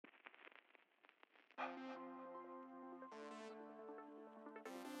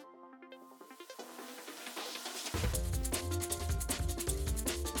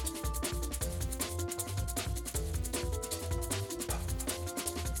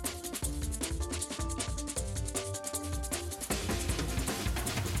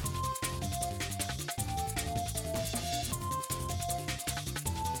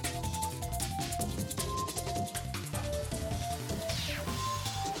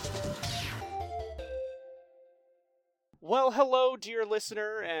Well, hello, dear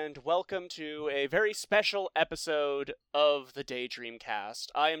listener, and welcome to a very special episode of the Daydream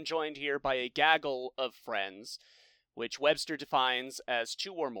Cast. I am joined here by a gaggle of friends, which Webster defines as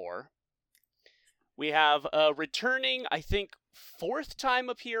two or more. We have a returning, I think, fourth time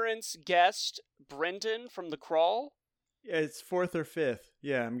appearance guest, Brendan from The Crawl. Yeah, it's fourth or fifth.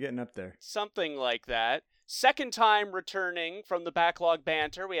 Yeah, I'm getting up there. Something like that. Second time returning from the Backlog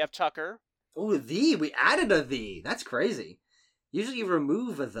Banter, we have Tucker. Oh, we added a the. That's crazy. Usually you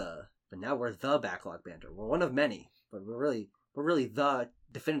remove a the, but now we're the Backlog Banter. We're one of many, but we're really the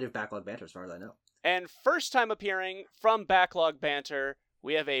definitive Backlog Banter as far as I know. And first time appearing from Backlog Banter,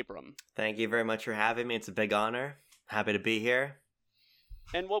 we have Abram. Thank you very much for having me. It's a big honor. Happy to be here.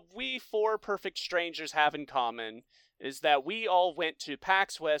 And what we four perfect strangers have in common is that we all went to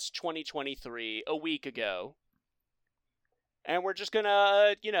PAX West 2023 a week ago. And we're just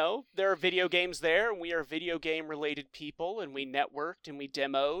gonna, there are video games there, and we are video game related people, and we networked, and we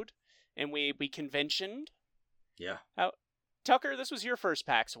demoed, and we conventioned. Yeah. Tucker, this was your first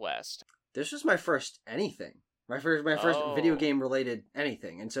PAX West. This was my first anything. My first video game related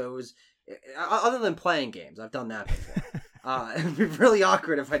anything. And so it was, other than playing games, I've done that before. It'd be really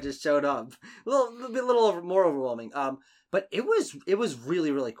awkward if I just showed up. A little more overwhelming. But it was really,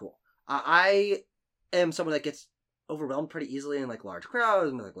 really cool. I am someone that gets overwhelmed pretty easily in like large crowds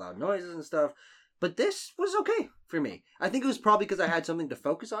and like loud noises and stuff. But this was okay for me. I think it was probably because I had something to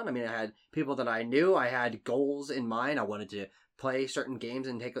focus on. I mean, I had people that I knew. I had goals in mind. I wanted to play certain games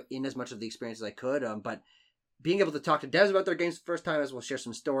and take in as much of the experience as I could. But being able to talk to devs about their games the first time, as well, share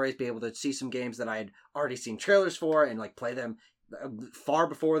some stories, be able to see some games that I had already seen trailers for and like play them far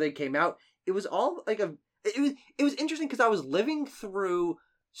before they came out. It was all like it was interesting because I was living through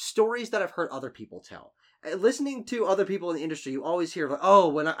stories that I've heard other people tell. Listening to other people in the industry, you always hear like, oh,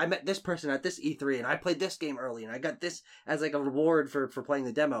 when I met this person at this E3 and I played this game early and I got this as like a reward for playing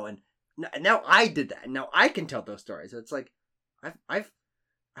the demo, and now I did that and now I can tell those stories. It's like I've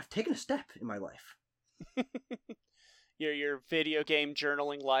taken a step in my life. Your video game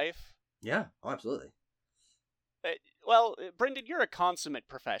journaling life. Yeah, oh, absolutely. Well, Brendan, you're a consummate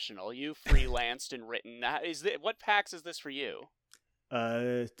professional. You freelanced and written. What PAX is this for you?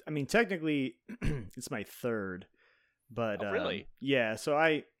 I mean, technically, it's my third, but really? Yeah. So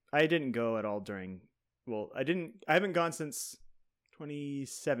I didn't go at all during. Well, I haven't gone since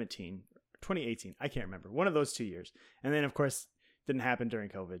 2017, 2018. I can't remember. One of those 2 years, and then of course didn't happen during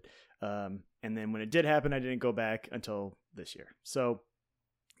COVID. And then when it did happen, I didn't go back until this year. So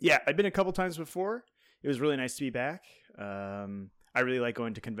yeah, I'd been a couple times before. It was really nice to be back. I really like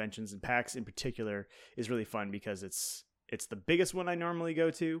going to conventions, and PAX in particular is really fun because it's the biggest one I normally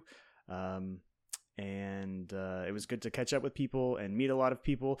go to. And it was good to catch up with people and meet a lot of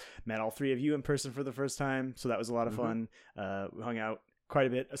people. Met all three of you in person for the first time, so that was a lot of fun. We hung out quite a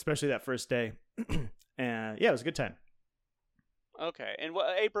bit, especially that first day. And yeah, it was a good time. Okay, and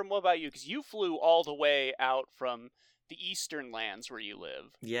Abram, what about you? Because you flew all the way out from the eastern lands where you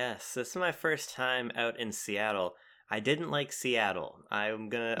live. Yes, this is my first time out in Seattle. I didn't like Seattle. I'm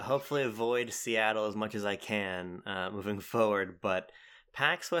going to hopefully avoid Seattle as much as I can moving forward, but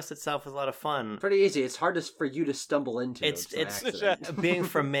PAX West itself was a lot of fun. Pretty easy. It's hard for you to stumble into. It's being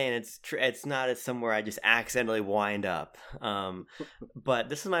from Maine. It's not somewhere I just accidentally wind up. But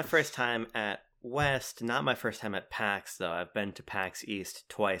this is my first time at West. Not my first time at PAX though. I've been to PAX East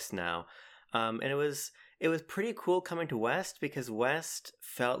twice now, and it was pretty cool coming to West because West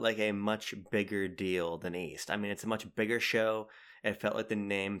felt like a much bigger deal than East. I mean, it's a much bigger show. It felt like the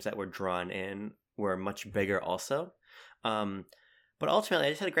names that were drawn in were much bigger also. But ultimately, I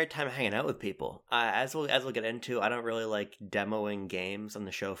just had a great time hanging out with people. As we'll get into, I don't really like demoing games on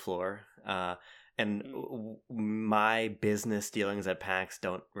the show floor. And my business dealings at PAX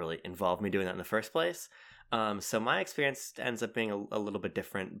don't really involve me doing that in the first place. So my experience ends up being a little bit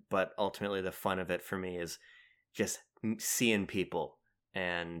different, but ultimately the fun of it for me is just seeing people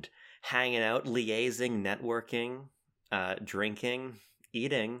and hanging out, liaising, networking, drinking,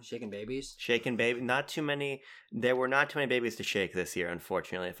 eating. Shaking babies. Not too many. There were not too many babies to shake this year,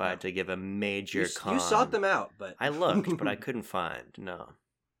 unfortunately, if I had to give a major con. You sought them out, but... I looked, but I couldn't find, no.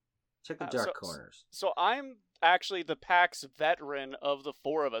 Check the dark corners. So I'm actually the PAX veteran of the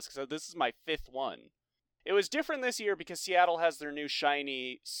four of us, because this is my fifth one. It was different this year because Seattle has their new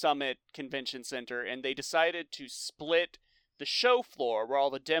shiny Summit Convention Center, and they decided to split the show floor, where all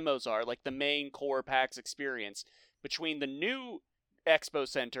the demos are, like the main core PAX experience, between the new Expo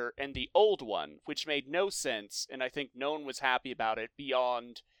Center and the old one, which made no sense, and I think no one was happy about it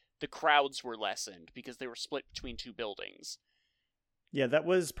beyond the crowds were lessened because they were split between two buildings. Yeah, that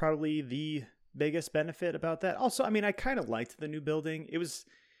was probably the biggest benefit about that. Also, I mean, I kind of liked the new building. It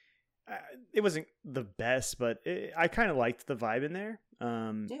wasn't the best, but I kind of liked the vibe in there.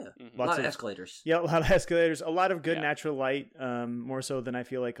 A Lots lot of escalators. Yeah, a lot of escalators. A lot of good Yeah. natural light. More so than I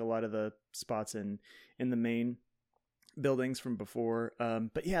feel like a lot of the spots in the main buildings from before.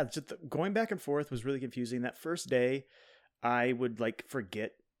 But yeah, just going back and forth was really confusing. That first day, I would like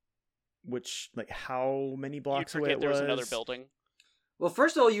forget how many You'd blocks away forget it there was was. another building. Well,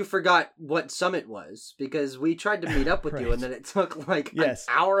 first of all, you forgot what Summit was because we tried to meet up with you, Right. and then it took like Yes.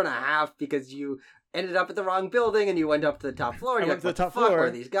 an hour and a half because you ended up at the wrong building and you went up to the top floor. And I you're went like, to the what top the fuck floor,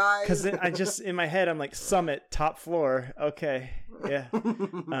 are these guys? Because then I just in my head I'm like Summit top floor. Okay, yeah.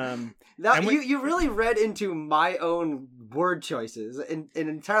 Now, and we- you really read into my own word choices in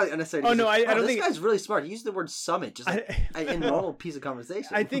entirely unnecessary. Oh, no, I don't this think- guy's really smart. He used the word Summit just like in a normal piece of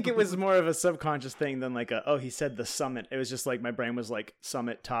conversation. I think it was more of a subconscious thing than like he said the Summit. It was just like my brain was like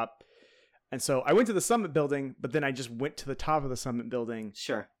Summit top. And so I went to the Summit building, but then I just went to the top of the Summit building.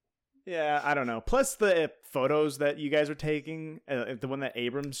 Sure. Yeah, I don't know. Plus the photos that you guys were taking, the one that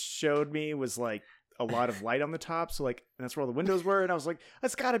Abrams showed me was like a lot of light on the top. So like, and that's where all the windows were. And I was like,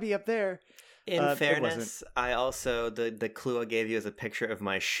 that's got to be up there. In It fairness, wasn't. I also the clue I gave you is a picture of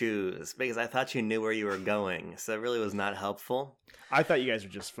my shoes because I thought you knew where you were going, so it really was not helpful. I thought you guys were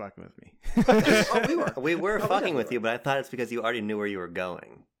just fucking with me. Oh, we were. We were Oh, we fucking with definitely you, but I thought it's because you already knew where you were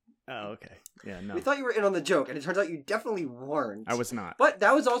going. Oh, okay. Yeah, no. We thought you were in on the joke, and it turns out you definitely weren't. I was not. But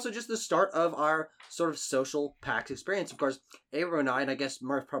that was also just the start of our sort of social PAX experience. Of course, Abro and I guess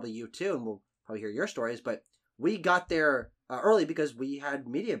Murph, probably you too, and we'll probably hear your stories, but we got there early because we had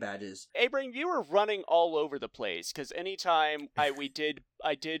media badges. Abram, you were running all over the place because anytime I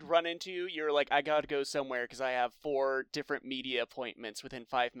did run into you, you were like, I gotta go somewhere because I have 4 different media appointments within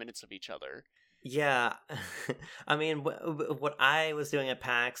 5 minutes of each other. Yeah, I mean, what I was doing at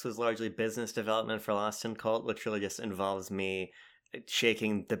PAX was largely business development for Lost in Cult, which really just involves me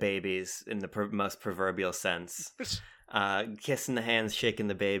shaking the babies in the most proverbial sense, kissing the hands, shaking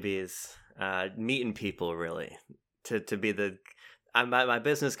the babies, meeting people, really, to be the. My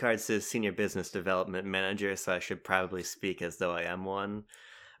business card says Senior Business Development Manager, so I should probably speak as though I am one.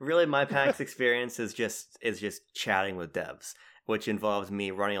 Really, my PAX experience is just chatting with devs, which involves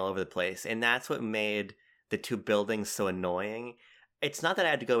me running all over the place, and that's what made the 2 buildings so annoying. It's not that I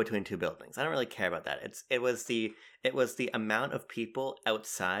had to go between 2 buildings. I don't really care about that. It was the amount of people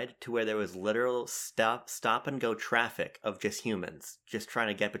outside to where there was literal stop and go traffic of just humans just trying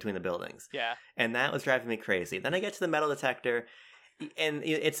to get between the buildings. Yeah. And that was driving me crazy. Then I get to the metal detector, and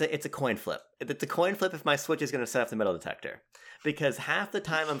it's a coin flip. It's a coin flip if my switch is going to set off the metal detector, because half the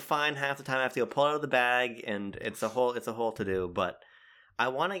time I'm fine, half the time I have to go pull it out of the bag, and it's a whole to do. But I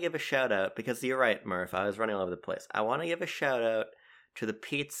want to give a shout out, because you're right, Murph. I was running all over the place. I want to give a shout out to the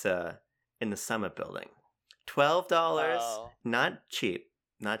pizza in the Summit building. $12, Oh. not cheap,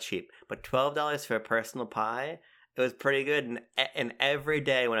 but $12 for a personal pie. It was pretty good, and every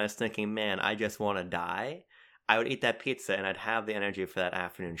day when I was thinking, man, I just want to die, I would eat that pizza and I'd have the energy for that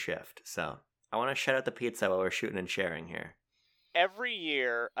afternoon shift. So I want to shout out the pizza while we're shooting and sharing here. Every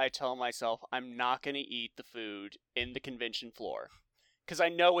year, I tell myself I'm not going to eat the food in the convention floor because I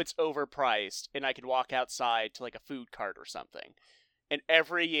know it's overpriced and I could walk outside to like a food cart or something. And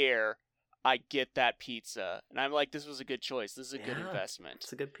every year, I get that pizza, and I'm like, this was a good choice. This is a good Yeah. investment.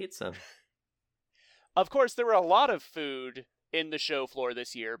 It's a good pizza. Of course, there were a lot of food in the show floor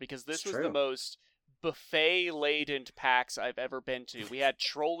this year because this It's was true. the most buffet-laden PAX I've ever been to. We had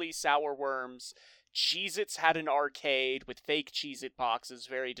trolley sour worms. Cheez-Its had an arcade with fake Cheez-It boxes,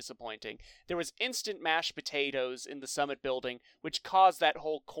 very disappointing. There was instant mashed potatoes in the Summit building, which caused that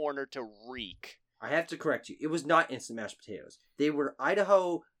whole corner to reek. I have to correct you. It was not instant mashed potatoes. They were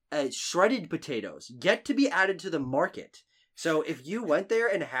Idaho shredded potatoes, yet to be added to the market. So if you went there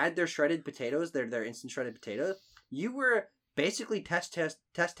and had their shredded potatoes, their instant shredded potatoes, you were basically test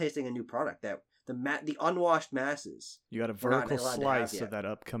tasting a new product. That the unwashed masses. You got a We're not vertical allowed to have slice yet. of that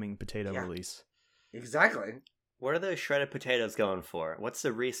upcoming potato Yeah. release. Exactly. What are those shredded potatoes going for? What's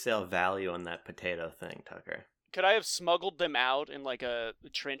the resale value on that potato thing, Tucker? Could I have smuggled them out in like a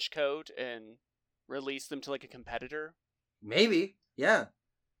trench coat and released them to like a competitor? Maybe. Yeah.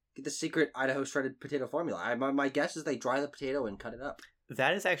 Get the secret Idaho shredded potato formula. My guess is they dry the potato and cut it up.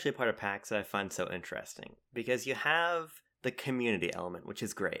 That is actually part of PAX that I find so interesting, because you have the community element, which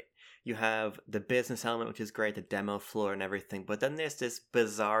is great. You have the business element, which is great, the demo floor and everything, but then there's this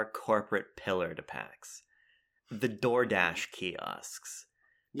bizarre corporate pillar to PAX. The DoorDash kiosks.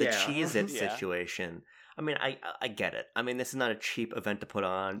 The Cheez-It Yeah. situation. I mean, I get it. I mean, this is not a cheap event to put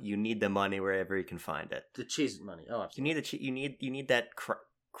on. You need the money wherever you can find it. The cheese money. Oh, You absolutely. need you need that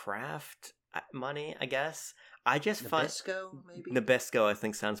craft money, I guess. I just find Nabisco, maybe? Nabisco, I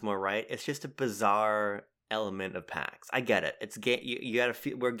think, sounds more right. It's just a bizarre element of PAX. I get it. It's you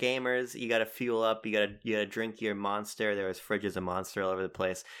gotta we're gamers. You gotta fuel up. You gotta drink your Monster. There was fridges of Monster all over the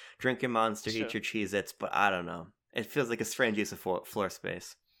place. Drink your Monster, Sure. eat your Cheez-Its, but I don't know. It feels like a strange use of floor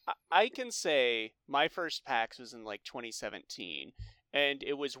space. I can say my first PAX was in like 2017, and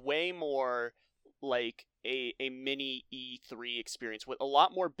it was way more like a mini E3 experience with a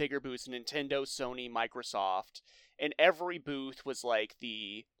lot more bigger booths: Nintendo, Sony, Microsoft, and every booth was like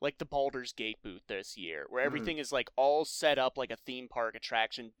the Baldur's Gate booth this year, where everything is like all set up like a theme park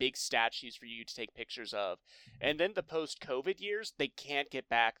attraction, big statues for you to take pictures of. And then the post-COVID years, they can't get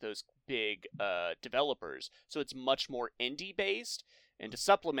back those big developers, so it's much more indie based. And to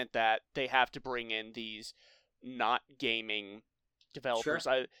supplement that, they have to bring in these not gaming developers.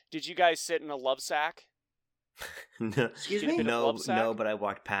 Sure. Did you guys sit in a love sack? No, Excuse Get a me? bit of love sack? no, but I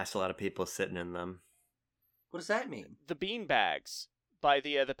walked past a lot of people sitting in them. What does that mean? The beanbags by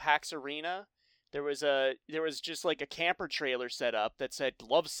the PAX Arena. There was just like a camper trailer set up that said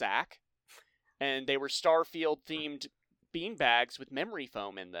love sack, and they were Starfield themed beanbags with memory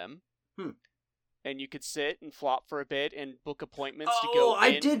foam in them. And you could sit and flop for a bit and book appointments to go in.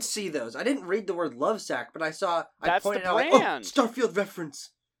 I did see those. I didn't read the word love sack, but I saw. That's I pointed the out, like, brand. Starfield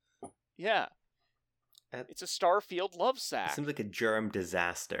reference. Yeah. It's a Starfield love sack. It seems like a germ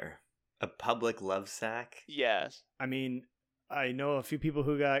disaster. A public love sack? Yes. I mean, I know a few people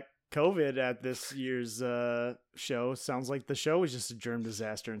who got COVID at this year's show. Sounds like the show was just a germ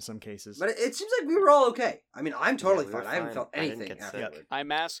disaster in some cases. But it seems like we were all okay. I mean, I'm totally we were fine. I haven't fine. felt I didn't anything get sick. afterward. I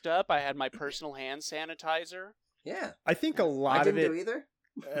masked up. I had my personal hand sanitizer. Yeah. I think a I lot of didn't it, do either.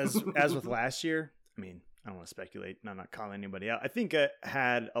 as with last year, I mean, I don't want to speculate, and I'm not calling anybody out. I think it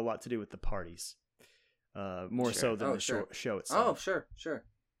had a lot to do with the parties, more so than the show itself. Oh, sure.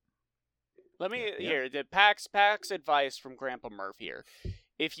 Let me Yeah. here the PAX advice from Grandpa Murph here.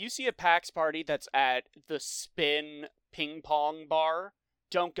 If you see a PAX party that's at the Spin Ping Pong Bar,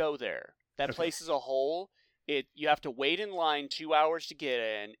 don't go there. That place is a hole. You have to wait in line 2 hours to get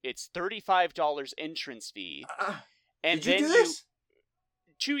in. It's $35 entrance fee. And Did you then do this?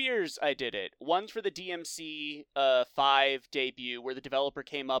 2 years I did it. One for the DMC 5 debut, where the developer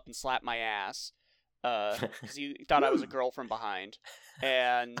came up and slapped my ass because he thought I was a girl from behind.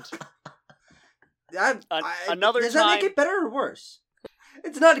 And another does time, that make it better or worse?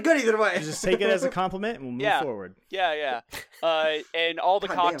 It's not good either way. Just take it as a compliment, and we'll move forward. Yeah. And all the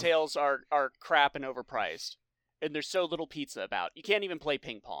God cocktails are crap and overpriced. And there's so little pizza about. You can't even play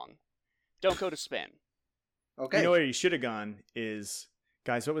ping pong. Don't go to Spin. Okay. You know where you should have gone is,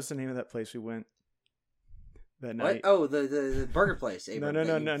 guys, what was the name of that place we went that What? night? Oh, the burger place. Abram,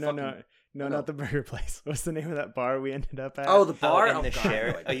 No, No. not the burger place. What's the name of that bar we ended up at? Oh, the bar. in the God,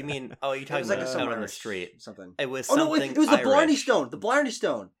 share. no Oh, you mean? Oh, you're It talking was like about some out on the Irish street. something. It was Oh no, something. it was the Irish. Blarney Stone. The Blarney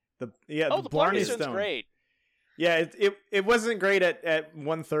Stone. the The Blarney Stone's Stone. great. Yeah, it wasn't great at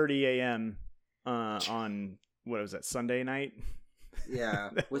 1:30 a.m. On what was that, Sunday night? Yeah,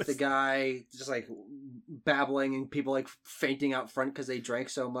 That with the was- guy just like babbling and people like fainting out front because they drank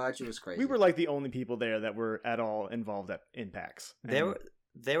so much. It was crazy. We were like the only people there that were at all involved in PAX.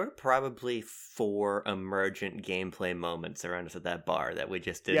 There were probably 4 emergent gameplay moments around us at that bar that we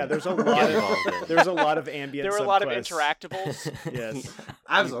just didn't. Yeah, there's a get lot involved in. There's a lot of ambient. There were a lot of subquests. interactables. Yes,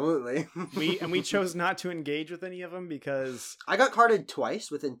 Absolutely. we chose not to engage with any of them because I got carded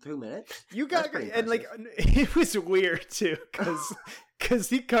twice within 2 minutes. you That's got pretty and like it was weird too because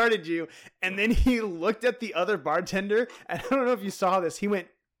he carded you and then he looked at the other bartender and I don't know if you saw this. He went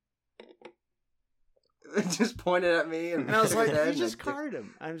Just pointed at me and I was shook like, his head you and just I- carded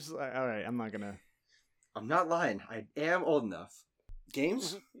him. I'm just like, all right, I'm not gonna. I'm not lying. I am old enough.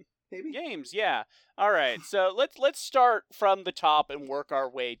 Games? Maybe? Games, yeah. All right, so let's start from the top and work our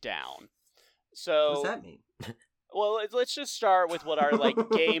way down. So, What does that mean? well, let's just start with what our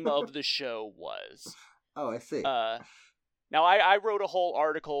game of the show was. Oh, I see. Now, I wrote a whole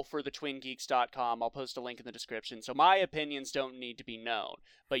article for the twingeeks.com. I'll post a link in the description. So my opinions don't need to be known.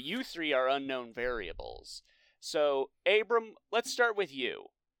 But you three are unknown variables. So, Abram, let's start with you.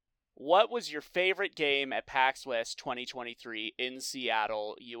 What was your favorite game at PAX West 2023 in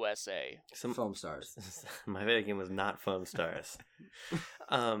Seattle, USA? Foam Stars. My favorite game was not Foam Stars.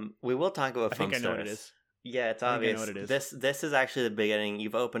 We will talk about I Foam think I know Stars. what it is. Yeah, it's I think I obvious. know what it is. This is actually the beginning.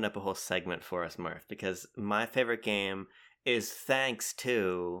 You've opened up a whole segment for us, Murph, because my favorite game is thanks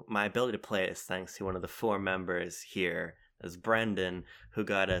to my ability to play it is thanks to one of the 4 members here, as Brendan, who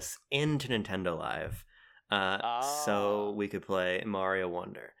got us into Nintendo Live, so we could play Mario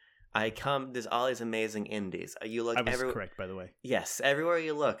Wonder. There's all these amazing indies. You look I was correct, by the way. Yes, everywhere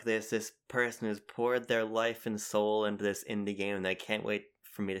you look, there's this person who's poured their life and soul into this indie game, and they can't wait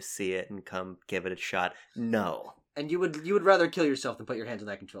for me to see it and come give it a shot. No. And you would rather kill yourself than put your hands on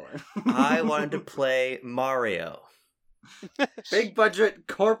that controller. I wanted to play Mario. Big budget,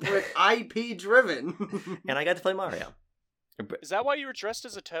 corporate, IP driven. And I got to play Mario. Is that why you were dressed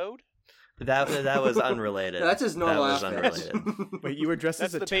as a toad? That was unrelated. No, that's his normal That was outfit. unrelated. Wait, you were dressed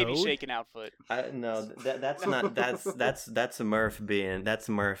That's as a the toad? baby shaking outfit. No, that's not. That's Murph being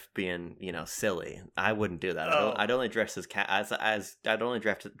silly. I wouldn't do that. Oh. I'd only dress as I'd only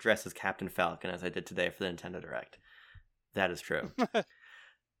dress as Captain Falcon as I did today for the Nintendo Direct. That is true.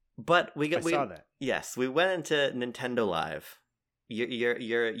 But we saw that. Yes, we went into Nintendo Live.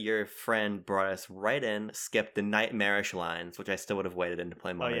 Your friend brought us right in, skipped the nightmarish lines, which I still would have waited in to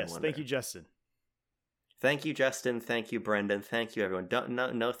play Mario yes. Wonder. Thank you, Justin. Thank you, Justin. Thank you, Brendan. Thank you, everyone.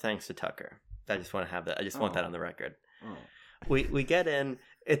 No thanks to Tucker. I just want to have that. I just want that on the record. Oh. We get in.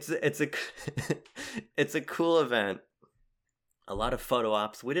 It's a it's a cool event. A lot of photo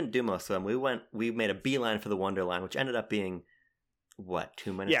ops. We didn't do most of them. We made a beeline for the Wonderland, which ended up being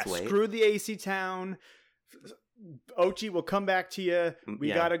 2 minutes wait. Screw the AC Town. Ochi will come back to you.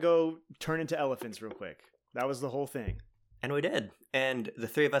 We gotta go turn into elephants real quick. That was the whole thing. And we did. And the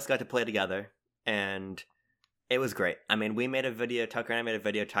three of us got to play together. And it was great. I mean, we made a video, Tucker and I made a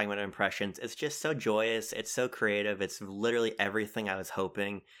video talking about our impressions. It's just so joyous. It's so creative. It's literally everything I was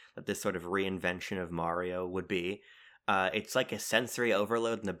hoping that this sort of reinvention of Mario would be. It's like a sensory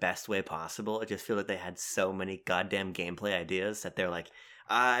overload in the best way possible. I just feel like they had so many goddamn gameplay ideas that they're like,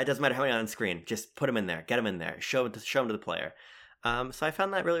 it doesn't matter how many on screen. Just put them in there. Get them in there. Show them to the player. So I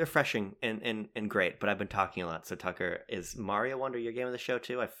found that really refreshing and great. But I've been talking a lot. So Tucker, is Mario Wonder your game of the show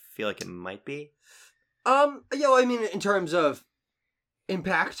too? I feel like it might be. I mean, in terms of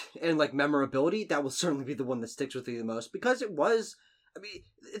impact and like memorability, that will certainly be the one that sticks with you the most because it was. I mean,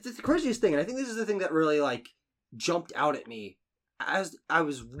 it's the craziest thing, and I think this is the thing that really like jumped out at me as I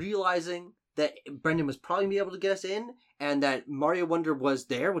was realizing that Brendan was probably gonna be able to get us in, and that Mario Wonder was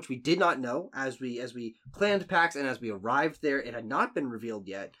there, which we did not know as we planned PAX and as we arrived there. It had not been revealed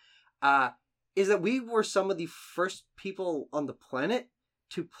yet. Is that we were some of the first people on the planet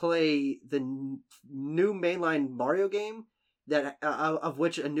to play the new mainline Mario game that of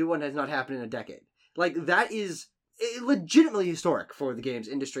which a new one has not happened in a decade. Like that is legitimately historic for the games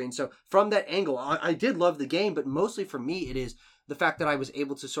industry, and so from that angle, I did love the game, but mostly for me, it is the fact that I was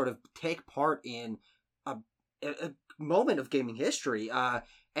able to sort of take part in a moment of gaming history,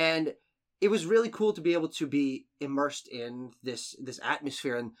 and it was really cool to be able to be immersed in this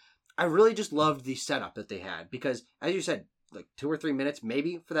atmosphere, and I really just loved the setup that they had because, as you said, like 2 or 3 minutes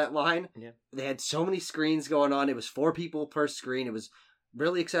maybe for that line. Yeah. They had so many screens going on. It was 4 people per screen. It was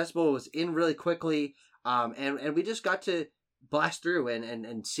really accessible. It was in really quickly. And we just got to blast through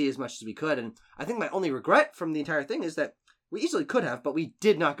and see as much as we could. And I think my only regret from the entire thing is that we easily could have, but we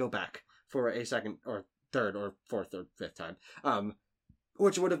did not go back for a second or third or fourth or fifth time,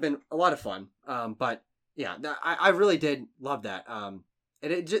 which would have been a lot of fun. But yeah, I really did love that.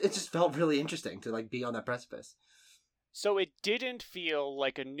 And it just felt really interesting to like be on that precipice. So it didn't feel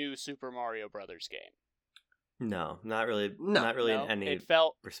like a new Super Mario Brothers game. No, not really. No. Not really No, in any it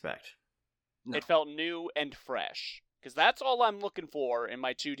felt respect. No. It felt new and fresh because that's all I'm looking for in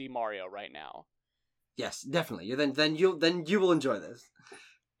my 2D Mario right now. Yes, definitely. Then you will enjoy this.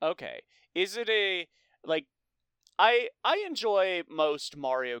 Okay, is it a like? I enjoy most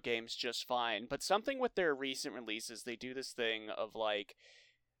Mario games just fine, but something with their recent releases, they do this thing of like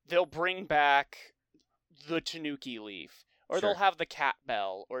they'll bring back the Tanuki leaf, or Sure. they'll have the cat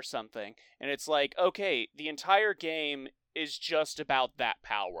bell or something, and it's like, okay, the entire game is just about that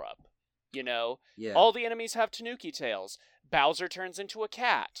power up. You know, Yeah. all the enemies have Tanuki tails. Bowser turns into a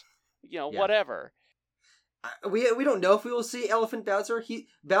cat. You know, Yeah. whatever. We don't know if we will see Elephant Bowser.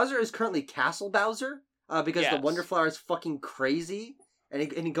 Bowser is currently Castle Bowser because the Yes. Wonder Flower is fucking crazy, and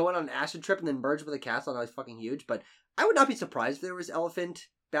he going on an acid trip and then merge with a castle, and now he's fucking huge. But I would not be surprised if there was Elephant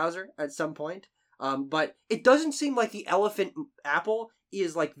Bowser at some point. But it doesn't seem like the Elephant Apple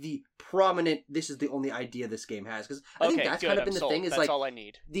is like the prominent. This is the only idea this game has, because I think that's good, kind of I'm been the sold. thing. Is That's like all I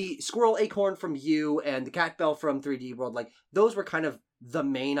need. the Squirrel Acorn from You and the Cat Bell from 3D World, like those were kind of the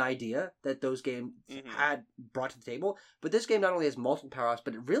main idea that those games had brought to the table. But this game not only has multiple power-ups,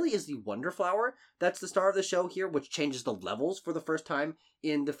 but it really is the Wonder Flower that's the star of the show here, which changes the levels for the first time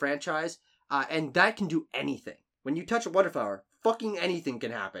in the franchise. And that can do anything. When you touch a Wonder Flower, fucking anything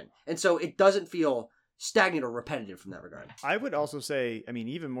can happen. And so it doesn't feel stagnant or repetitive from that regard. I would also say, I mean,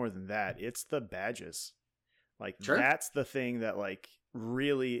 even more than that, it's the badges. Like, Sure. That's the thing that, like,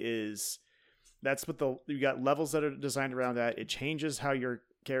 really is. That's what you got levels that are designed around that. It changes how your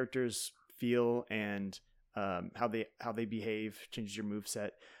characters feel and how they behave. Changes your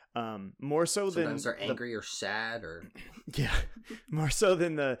moveset. More so Sometimes than they're angry or sad or yeah, more so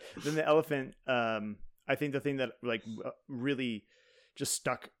than the elephant. I think the thing that like really just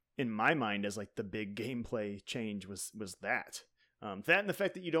stuck in my mind as like the big gameplay change was that and the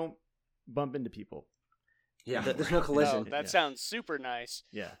fact that you don't bump into people. yeah, there's no collision. That sounds super nice.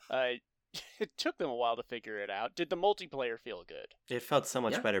 Yeah. It took them a while to figure it out. Did the multiplayer feel good? It felt so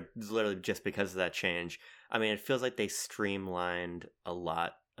much better, literally just because of that change. I mean, it feels like they streamlined a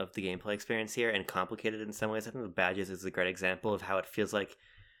lot of the gameplay experience here and complicated it in some ways. I think the badges is a great example of how it feels like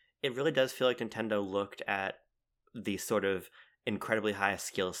it really does feel like Nintendo looked at the sort of incredibly high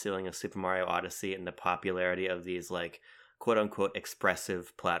skill ceiling of Super Mario Odyssey and the popularity of these like quote unquote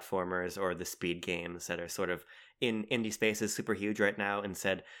expressive platformers or the speed games that are sort of in indie spaces super huge right now, and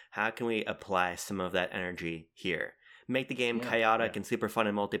said, how can we apply some of that energy here? Make the game chaotic and super fun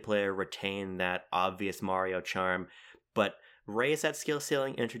in multiplayer, retain that obvious Mario charm, but raise that skill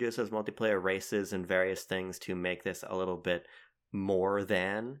ceiling, introduce those multiplayer races and various things to make this a little bit more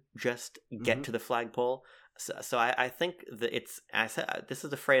than just get to the flagpole. So I think that this is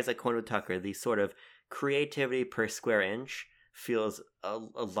the phrase I coined with Tucker, the sort of creativity per square inch feels a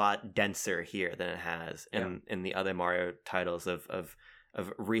lot denser here than it has in the other Mario titles of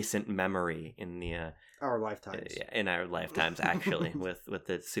recent memory in the our lifetimes. In our lifetimes, actually, with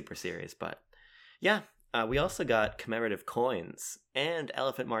the Super Series. But yeah, we also got commemorative coins and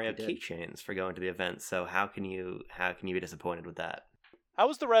Elephant Mario keychains for going to the event. So how can you be disappointed with that? How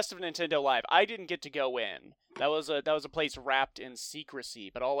was the rest of Nintendo Live? I didn't get to go in. That was a place wrapped in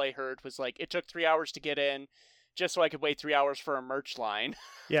secrecy, but all I heard was like it took 3 hours to get in, just so I could wait 3 hours for a merch line.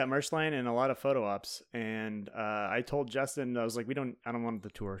 Yeah, merch line and a lot of photo ops. And I told Justin, I was like, I don't want the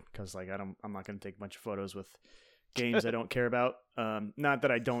tour because like I'm not going to take a bunch of photos with games I don't care about. Not that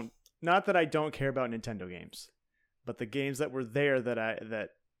I don't care about Nintendo games, but the games that were there that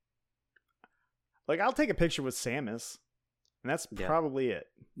like I'll take a picture with Samus. And that's probably it.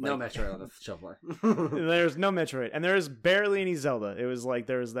 No Metroid on the show. There's no Metroid. And there was barely any Zelda. It was like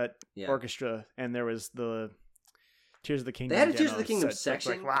there was that orchestra and there was the Tears of the Kingdom. They had a Tears of the Kingdom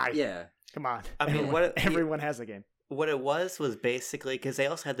section. Like, why? Yeah. Come on. I mean, everyone has a game. What it was basically, because they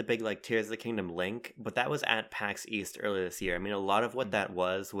also had the big like Tears of the Kingdom link, but that was at PAX East earlier this year. I mean, a lot of what that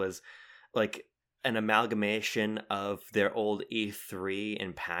was like an amalgamation of their old E3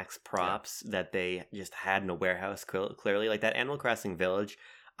 and PAX props that they just had in a warehouse, clearly. Like that Animal Crossing Village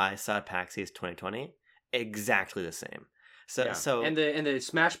I saw at PAX East 2020, exactly the same. So and the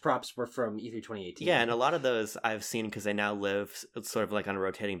Smash props were from E3 2018. Yeah, and a lot of those I've seen because they now live sort of like on a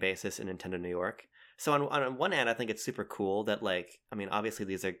rotating basis in Nintendo New York. So on one hand, I think it's super cool that like, I mean, obviously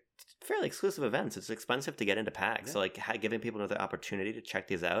these are fairly exclusive events. It's expensive to get into PAX. So like giving people another opportunity to check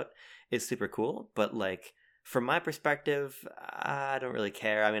these out is super cool. But like from my perspective, I don't really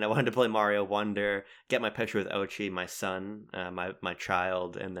care. I mean, I wanted to play Mario Wonder, get my picture with Ochi, my son, my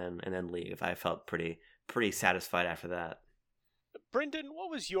child, and then leave. I felt pretty satisfied after that. Brendan,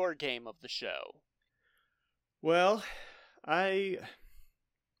 what was your game of the show? Well, it's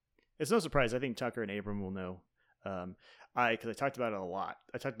no surprise. I think Tucker and Abram will know. Because I talked about it a lot.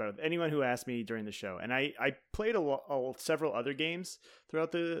 I talked about it with anyone who asked me during the show, and I played several other games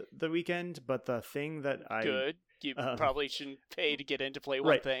throughout the weekend. But the thing that you probably shouldn't pay to get in to play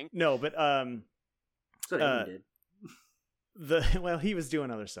one thing. No, but that's what Amy did. Well, he was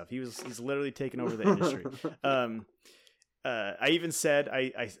doing other stuff. He's literally taking over the industry. I even said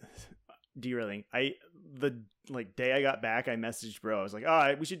derailing. The day I got back, I messaged bro. I was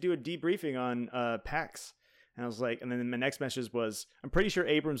like, we should do a debriefing on PAX. And I was like, and then my next message was, I'm pretty sure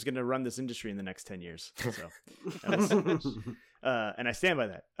Abram's going to run this industry in the next 10 years. So, and I stand by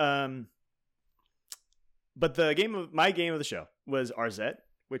that. But my game of the show was RZ,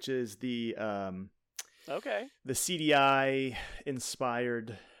 which is the CDI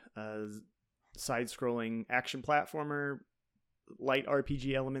inspired side-scrolling action platformer, light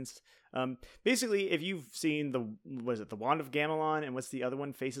RPG elements. Basically, if you've seen the Wand of Gamelon and what's the other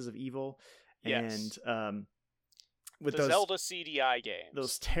one, Faces of Evil, yes. And with the those Zelda CDI games,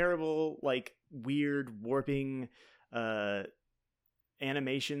 those terrible like weird warping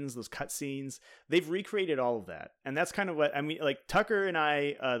animations, those cutscenes, they've recreated all of that, and that's kind of what I mean. Like Tucker and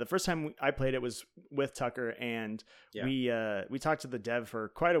I, the first time I played it was with Tucker, and we talked to the dev for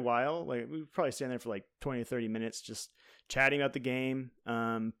quite a while. Like we would probably stand there for like 20 or 30 minutes just chatting about the game,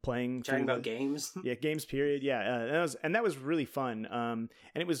 chatting about games. Yeah, games period. Yeah, that was really fun. And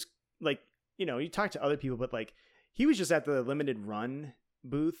it was like, you talk to other people, but like he was just at the limited run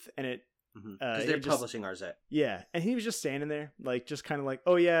booth, and it because they're publishing RZ. Yeah, and he was just standing there, like just kind of like,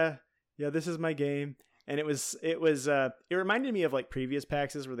 oh yeah, this is my game. And it reminded me of like previous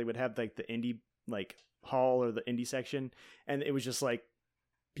PAXs where they would have like the indie like hall or the indie section, and it was just like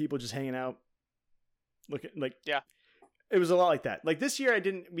people just hanging out, looking like It was a lot like that. Like this year, I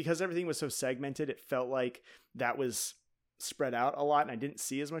didn't, because everything was so segmented. It felt like that was spread out a lot, and I didn't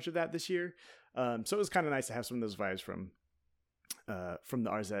see as much of that this year. So it was kind of nice to have some of those vibes from the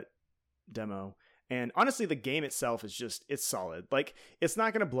RZ demo. And honestly, the game itself is it's solid. Like, it's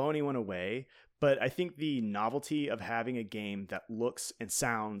not going to blow anyone away, but I think the novelty of having a game that looks and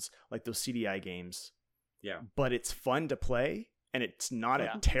sounds like those CDI games, but it's fun to play and it's not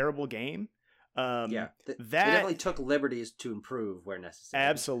a terrible game. They definitely took liberties to improve where necessary.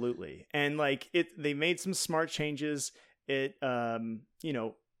 Absolutely. And like they made some smart changes. They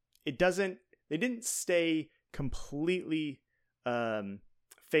didn't stay completely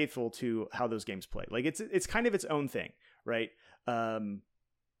faithful to how those games play. Like it's kind of its own thing, right?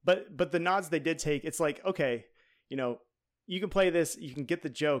 But the nods they did take, it's like, okay, you can play this, you can get the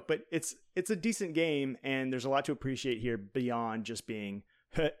joke, but it's a decent game, and there's a lot to appreciate here beyond just being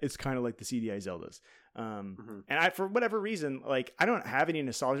it's kind of like the CDI Zeldas. And I, for whatever reason, like, I don't have any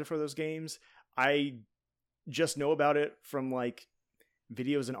nostalgia for those games. I just know about it from like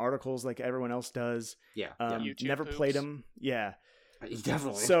videos and articles like everyone else does. Never played them. Yeah.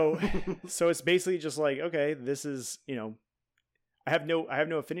 Definitely. So it's basically just like, okay, this is, I have no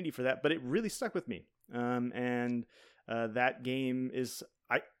affinity for that, but it really stuck with me. That game is,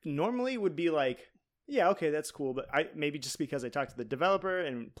 I normally would be like, yeah, okay, that's cool, but maybe just because I talked to the developer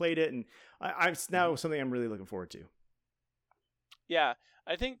and played it, and it's now something I'm really looking forward to. Yeah,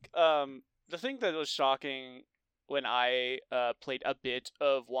 I think the thing that was shocking when I played a bit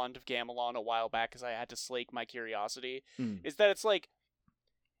of Wand of Gamelon a while back, because I had to slake my curiosity, is that it's like,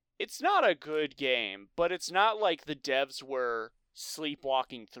 it's not a good game, but it's not like the devs were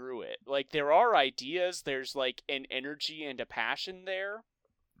sleepwalking through it. Like, there are ideas, there's like an energy and a passion there.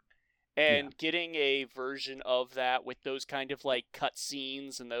 And getting a version of that with those kind of like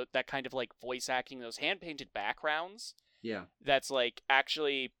cutscenes and that kind of like voice acting, those hand-painted backgrounds. Yeah. That's like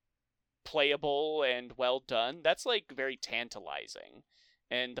actually playable and well done. That's like very tantalizing.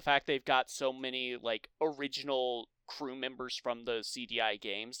 And the fact they've got so many like original crew members from the CDI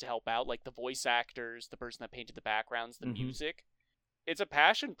games to help out, like the voice actors, the person that painted the backgrounds, the music. It's a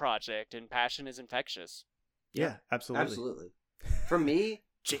passion project, and passion is infectious. Yeah, absolutely. Absolutely. For me,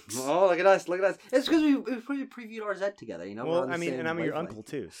 oh, look at us! It's because we previewed RZ together, Well, I mean, and I'm your uncle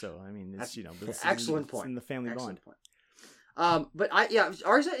too, so I mean, it's excellent point in the family bond. But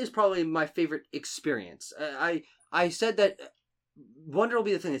RZ is probably my favorite experience. I said that Wonder will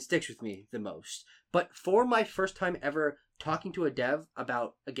be the thing that sticks with me the most. But for my first time ever talking to a dev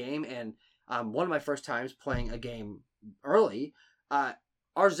about a game, and one of my first times playing a game early,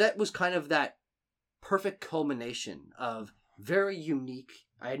 RZ was kind of that perfect culmination of very unique.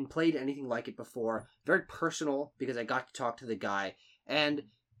 I hadn't played anything like it before. Very personal, because I got to talk to the guy, and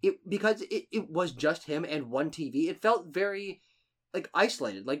because it was just him and one TV. It felt very like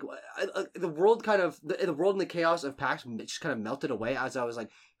isolated. Like the world the world and the chaos of PAX just kind of melted away as I was like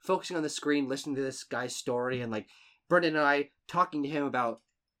focusing on the screen, listening to this guy's story, and like Brendan and I talking to him about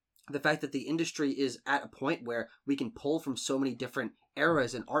the fact that the industry is at a point where we can pull from so many different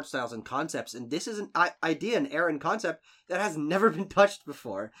eras and art styles and concepts, and this is an idea, an era and concept that has never been touched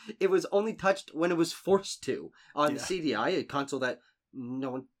before. It was only touched when it was forced to on CDI, a console that no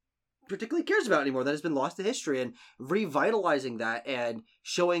one particularly cares about anymore, that has been lost to history, and revitalizing that and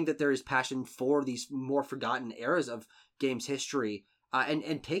showing that there is passion for these more forgotten eras of games history,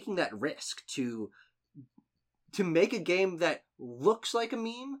 and taking that risk to make a game that looks like a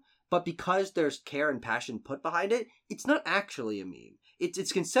meme, but because there's care and passion put behind it, it's not actually a meme.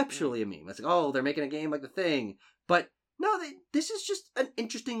 It's conceptually a meme. It's like, oh, they're making a game like The Thing. But no, this is just an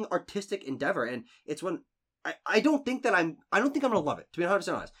interesting artistic endeavor. And it's one, I don't think I'm going to love it, to be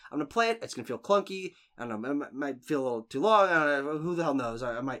 100% honest. I'm going to play it. It's going to feel clunky. I don't know, it might feel a little too long. I don't know, who the hell knows?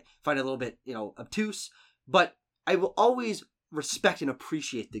 I might find it a little bit, obtuse. But I will always respect and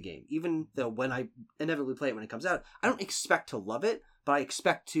appreciate the game, even though when I inevitably play it when it comes out, I don't expect to love it, but I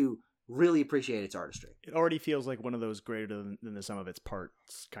expect to really appreciate its artistry. It already feels like one of those greater than the sum of its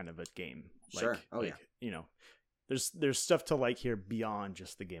parts kind of a game. Sure. There's stuff to like here beyond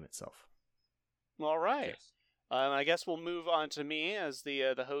just the game itself. All right. Yes. I guess we'll move on to me as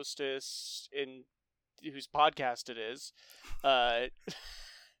the hostess in whose podcast it is.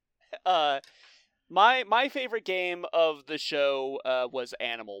 My favorite game of the show was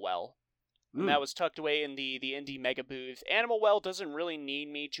Animal Well. And that was tucked away in the indie mega booth. Animal Well doesn't really need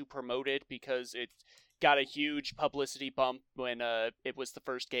me to promote it because it's got a huge publicity bump when it was the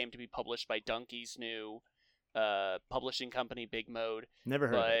first game to be published by Donkey's new publishing company, Big Mode. Never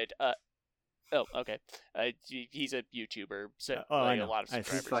heard of it. Oh, okay. He's a YouTuber, so I know. a lot of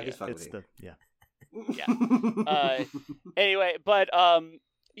subscribers. He's fine with It's you. the yeah. Yeah. Anyway, but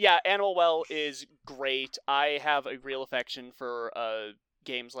yeah, Animal Well is great. I have a real affection for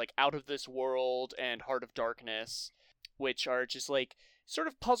games like Out of This World and Heart of Darkness, which are just like sort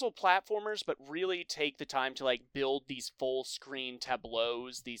of puzzle platformers, but really take the time to like build these full screen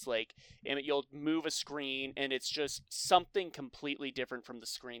tableaus. These like, and you'll move a screen and it's just something completely different from the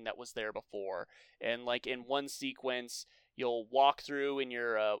screen that was there before. And like in one sequence, you'll walk through and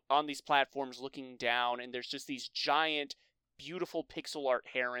you're on these platforms looking down, and there's just these giant, beautiful pixel art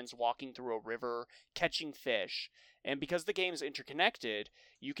herons walking through a river, catching fish. And because the game is interconnected,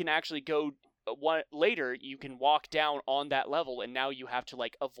 you can actually go later, you can walk down on that level, and now you have to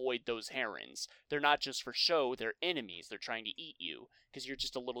like avoid those herons. They're not just for show, they're enemies. They're trying to eat you because you're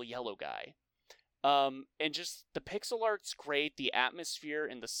just a little yellow guy. And just the pixel art's great, the atmosphere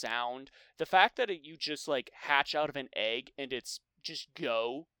and the sound. The fact that you just like hatch out of an egg and it's just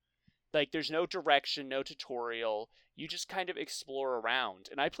go. Like there's no direction, no tutorial. You just kind of explore around.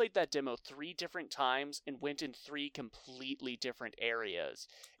 And I played that demo 3 different times and went in 3 completely different areas.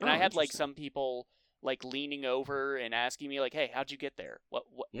 And I had like some people like leaning over and asking me like, "Hey, how'd you get there?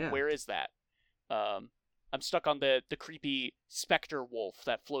 Where is that?" I'm stuck on the creepy specter wolf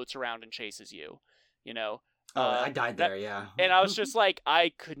that floats around and chases you, you know? I died there, yeah. And I was just like,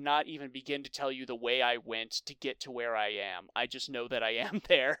 I could not even begin to tell you the way I went to get to where I am. I just know that I am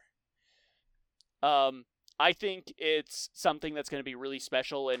there. I think it's something that's going to be really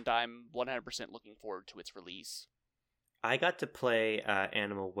special, and I'm 100% looking forward to its release. I got to play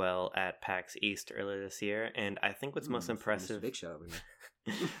Animal Well at PAX East earlier this year, and I think what's most impressive... Big show over here.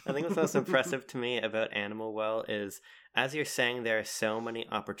 I think what's most impressive to me about Animal Well is, as you're saying, there are so many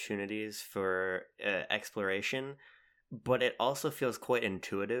opportunities for exploration, but it also feels quite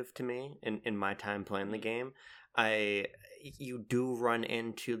intuitive to me in my time playing the game. You do run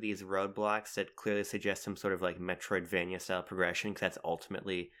into these roadblocks that clearly suggest some sort of like Metroidvania style progression, because that's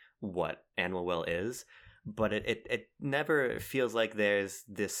ultimately what Animal Well is. But it never feels like there's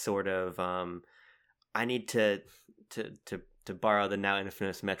this sort of I need to borrow the now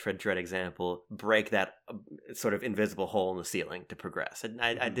infamous Metroid Dread example, break that sort of invisible hole in the ceiling to progress. And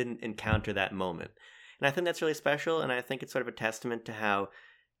I didn't encounter that moment, and I think that's really special. And I think it's sort of a testament to how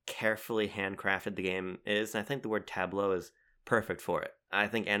carefully handcrafted the game is, and I think the word tableau is perfect for it. I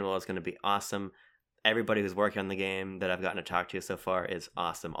think Animal is going to be awesome. Everybody who's working on the game that I've gotten to talk to so far is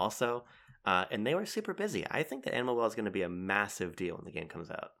awesome also, and they were super busy. I think that Animal Well is going to be a massive deal when the game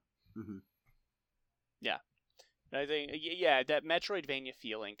comes out. Mm-hmm. Yeah. I think, yeah, that Metroidvania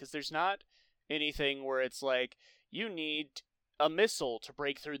feeling, because there's not anything where it's like, you need a missile to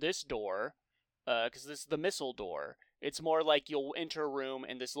break through this door, because this is the missile door. It's more like you'll enter a room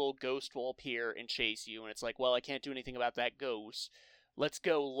and this little ghost will appear and chase you, and it's like, well, I can't do anything about that ghost. Let's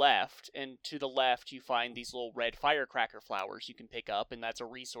go left, and to the left you find these little red firecracker flowers you can pick up, and that's a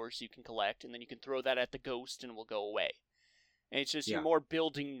resource you can collect, and then you can throw that at the ghost and it will go away. And it's just you're more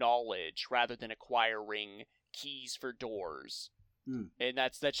building knowledge rather than acquiring keys for doors. And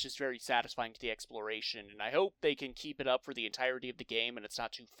that's just very satisfying to the exploration, and I hope they can keep it up for the entirety of the game and it's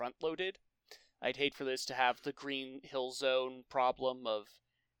not too front-loaded. I'd hate for this to have the Green Hill Zone problem of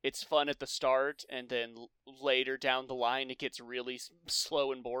it's fun at the start and then later down the line it gets really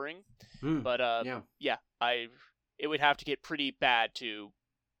slow and boring. But it would have to get pretty bad to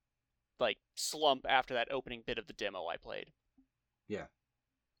like slump after that opening bit of the demo I played. Yeah.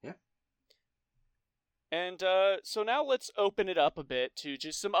 And so now let's open it up a bit to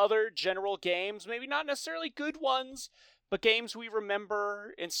just some other general games, maybe not necessarily good ones, but games we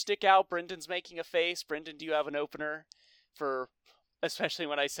remember and stick out. Brendan's making a face. Brendan, do you have an opener for, especially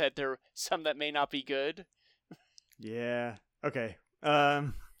when I said there are some that may not be good? Yeah. Okay. I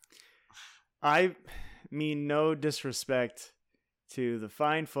mean no disrespect to the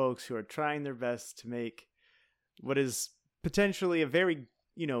fine folks who are trying their best to make what is potentially a very,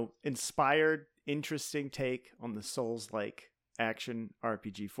 inspired, interesting take on the Souls-like action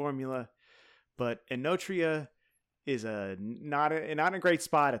RPG formula, but Enotria is not a great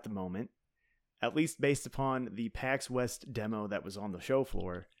spot at the moment, at least based upon the PAX West demo that was on the show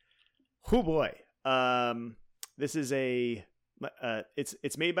floor. Oh boy. This is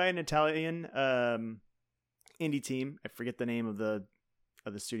it's made by an Italian indie team. I forget the name of the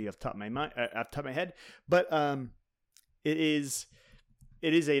studio off the top of my head, but it is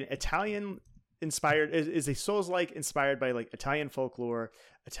it is an Italian inspired, is a Souls-like inspired by like Italian folklore,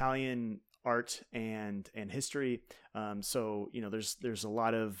 Italian art and history. So there's a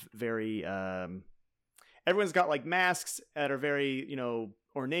lot of very everyone's got like masks that are very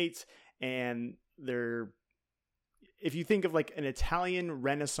ornate, and they're, if you think of like an Italian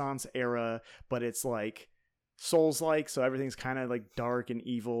Renaissance era, but it's like Souls-like, so everything's kind of like dark and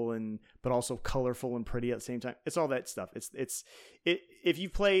evil and but also colorful and pretty at the same time. It's all that stuff. If you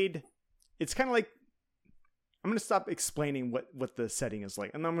played, it's kind of like, I'm going to stop explaining what the setting is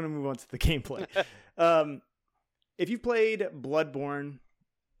like, and I'm going to move on to the gameplay. If you played Bloodborne,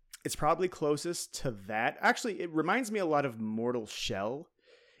 it's probably closest to that. Actually, it reminds me a lot of Mortal Shell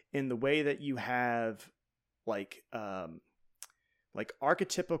in the way that you have like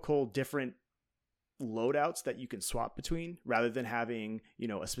archetypical different loadouts that you can swap between, rather than having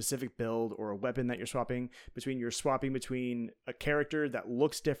a specific build or a weapon that you're swapping between. You're swapping between a character that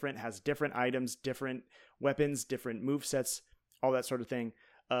looks different, has different items, different weapons, different move sets, all that sort of thing.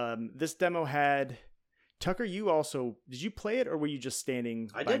 This demo had, Tucker, you also, did you play it, or were you just standing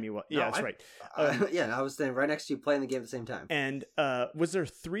by me? Yeah, that's right. Yeah, I was standing right next to you playing the game at the same time. And was there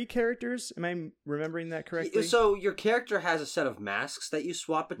 3 characters? Am I remembering that correctly? So your character has a set of masks that you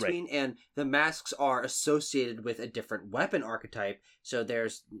swap between, right, and the masks are associated with a different weapon archetype. So there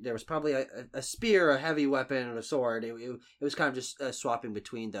was probably a spear, a heavy weapon, and a sword. It was kind of just swapping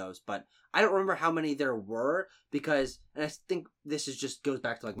between those. But I don't remember how many there were, because, and I think this is just goes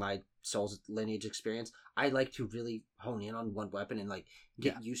back to like my Souls lineage experience. I like to really hone in on one weapon and like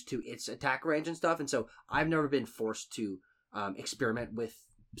get used to its attack range and stuff. And so I've never been forced to experiment with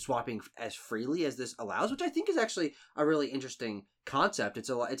swapping as freely as this allows, which I think is actually a really interesting concept. It's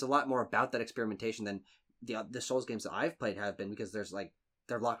a lot more about that experimentation than the Souls games that I've played have been, because there's like,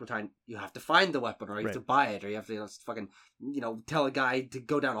 they're locked behind, you have to find the weapon, or you have to buy it, or you have to fucking tell a guy to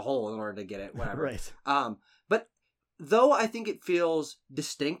go down a hole in order to get it, whatever. Right. But though I think it feels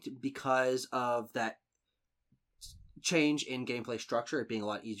distinct because of that change in gameplay structure, it being a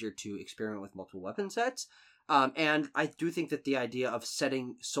lot easier to experiment with multiple weapon sets. And I do think that the idea of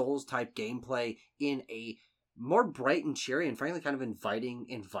setting Souls-type gameplay in a more bright and cheery and frankly kind of inviting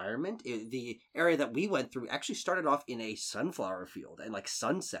environment. The area that we went through actually started off in a sunflower field and like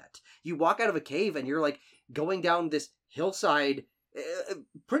sunset. You walk out of a cave and you're like going down this hillside,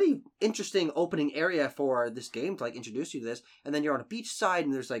 pretty interesting opening area for this game to like introduce you to this. And then you're on a beach side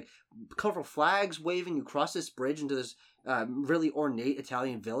and there's like colorful flags waving. You cross this bridge into this really ornate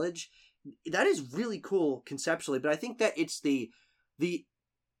Italian village. That is really cool conceptually, but I think that it's the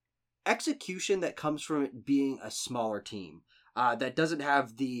execution that comes from it being a smaller team that doesn't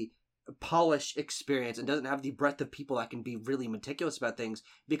have the polished experience and doesn't have the breadth of people that can be really meticulous about things,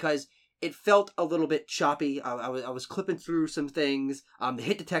 because it felt a little bit choppy. I was clipping through some things. The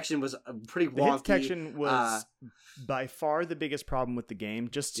hit detection was pretty wonky. The hit detection was by far the biggest problem with the game,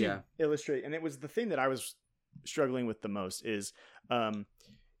 just to illustrate, and it was the thing that I was struggling with the most, is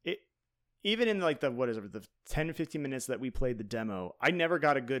even in like the 10 to 15 minutes that we played the demo, I never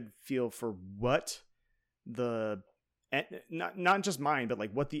got a good feel for what not just mine, but like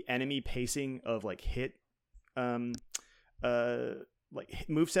what the enemy pacing of like hit like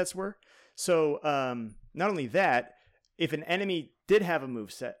movesets were. So not only that, if an enemy did have a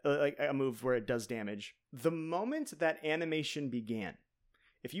move set, like a move where it does damage, the moment that animation began,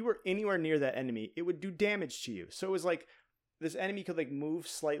 if you were anywhere near that enemy, it would do damage to you. So it was like, this enemy could like move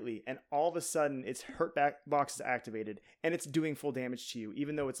slightly, and all of a sudden its hurt box is activated, and it's doing full damage to you,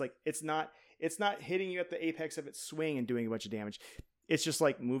 even though it's like it's not hitting you at the apex of its swing and doing a bunch of damage. It's just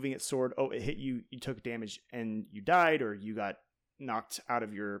like moving its sword. Oh, it hit you, you took damage, and you died, or you got knocked out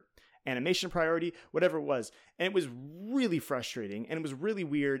of your animation priority, whatever it was. And it was really frustrating, and it was really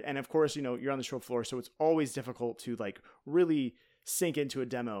weird. And of course, you're on the show floor, so it's always difficult to like really sink into a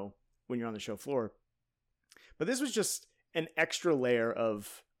demo when you're on the show floor. But this was just an extra layer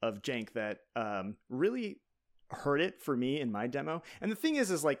of jank that really hurt it for me in my demo. And the thing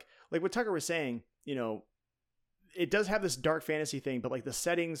is like what Tucker was saying, it does have this dark fantasy thing, but like the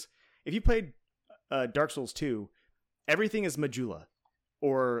settings, if you played Dark Souls 2, everything is Majula.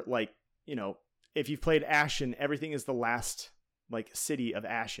 Or like, if you've played Ashen, everything is the last like city of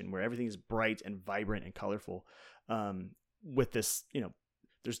Ashen, where everything is bright and vibrant and colorful. With this,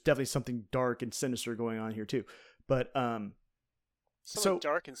 there's definitely something dark and sinister going on here too. But something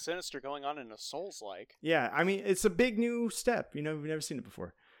dark and sinister going on in a Souls-like. Yeah, I mean, it's a big new step. We've never seen it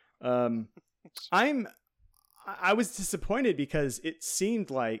before. I was disappointed because it seemed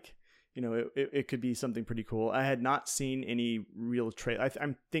like it could be something pretty cool. I had not seen any real trailer. I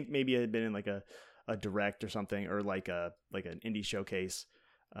think maybe it had been in like a a direct or something, or like an indie showcase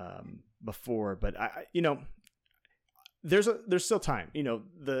before. But I there's still time.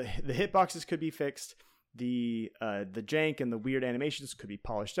 The hitboxes could be fixed. The jank and the weird animations could be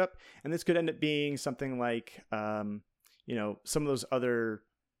polished up, and this could end up being something like some of those other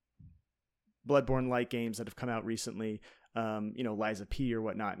Bloodborne-like games that have come out recently, Lies of P or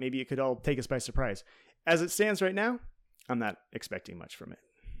whatnot. Maybe it could all take us by surprise. As it stands right now, I'm not expecting much from it.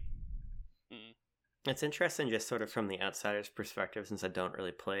 It's interesting just sort of from the outsider's perspective, since I don't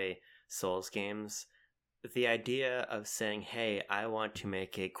really play Souls games. The idea of saying, hey, I want to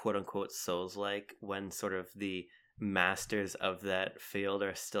make a quote-unquote Souls-like when sort of the masters of that field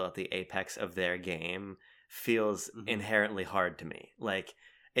are still at the apex of their game feels inherently hard to me. Like,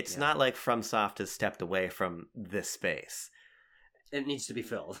 it's not like FromSoft has stepped away from this space. It needs to be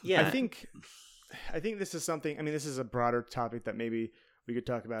filled. Yeah. I think this is something, this is a broader topic that maybe we could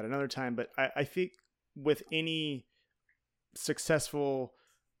talk about another time, but I think with any successful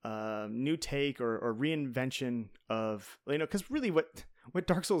new take or reinvention of, because really what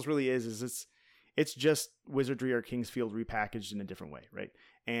Dark Souls really is it's just Wizardry or Kingsfield repackaged in a different way, right?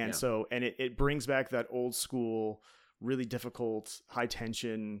 And so it brings back that old school, really difficult, high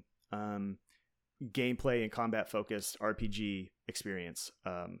tension gameplay and combat focused RPG experience,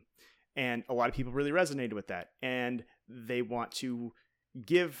 and a lot of people really resonated with that, and they want to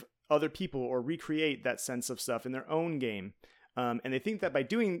give other people or recreate that sense of stuff in their own game. And they think that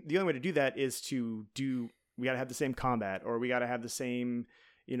the only way to do that is we got to have the same combat, or we got to have the same,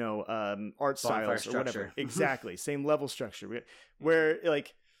 art styles or whatever. Exactly. Same level structure. Where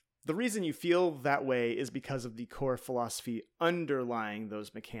like the reason you feel that way is because of the core philosophy underlying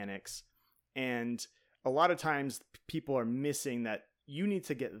those mechanics. And a lot of times people are missing that you need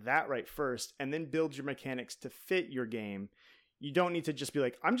to get that right first and then build your mechanics to fit your game. You don't need to just be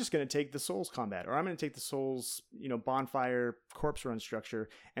like, I'm just going to take the Souls combat, or I'm going to take the Souls, bonfire corpse run structure,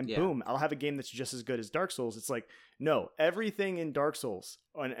 and boom, I'll have a game that's just as good as Dark Souls. It's like, no, everything in Dark Souls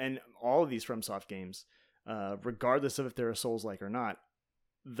and all of these FromSoft games, regardless of if they're a Souls-like or not,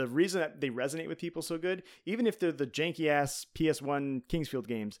 the reason that they resonate with people so good, even if they're the janky-ass PS1 Kingsfield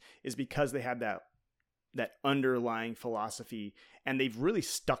games, is because they have that underlying philosophy, and they've really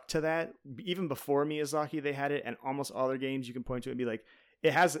stuck to that. Even before Miyazaki, they had it, and almost all their games you can point to and be like,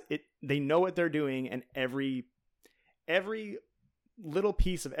 they know what they're doing, and every little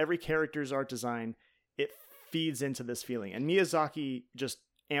piece of every character's art design, it feeds into this feeling. And Miyazaki just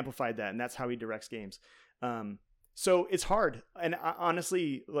amplified that, and that's how he directs games. So it's hard. And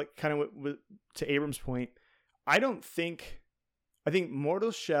honestly, like kind of to Abram's point, I think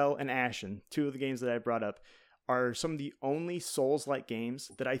Mortal Shell and Ashen, two of the games that I brought up, are some of the only Souls-like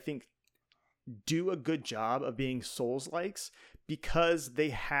games that I think do a good job of being Souls-likes, because they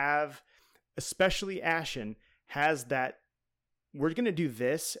have, especially Ashen, has that, we're going to do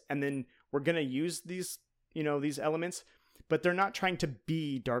this, and then we're going to use these elements, but they're not trying to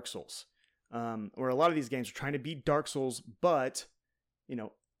be Dark Souls. Or a lot of these games are trying to be Dark Souls, but,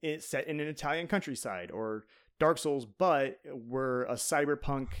 it's set in an Italian countryside, or Dark Souls, but we're a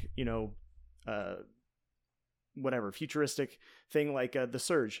cyberpunk, futuristic thing like The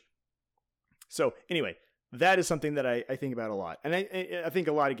Surge. So anyway, that is something that I think about a lot. And I think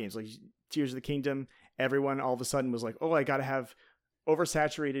a lot of games like Tears of the Kingdom, everyone all of a sudden was like, oh, I got to have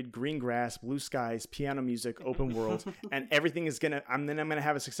oversaturated green grass, blue skies, piano music, open world, and everything is I'm going to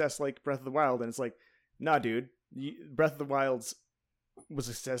have a success like Breath of the Wild. And it's like, nah, dude, Breath of the Wild's was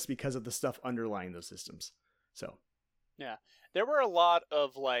a success because of the stuff underlying those systems. So, yeah, there were a lot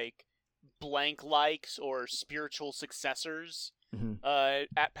of like blank likes or spiritual successors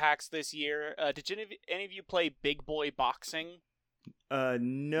at PAX this year. Did any of you play Big Boy Boxing?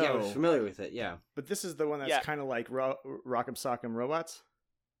 No. Yeah, I was familiar with it. Yeah, but this is the one that's kind of like Rock'em Sock'em Robots.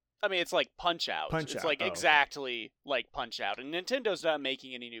 I mean, it's like Punch-Out. It's like exactly like Punch-Out. And Nintendo's not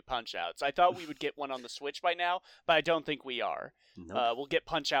making any new Punch-Outs. I thought we would get one on the Switch by now, but I don't think we are. Nope. We'll get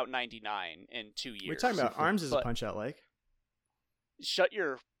Punch-Out 99 in 2 years. We're talking about ARMS is a Punch-Out like. Shut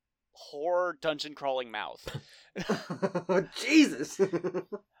your whore dungeon-crawling mouth. Jesus!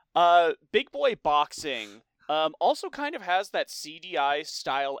 Big Boy Boxing also kind of has that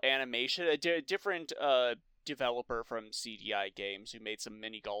CDI-style animation. A different developer from CDI Games who made some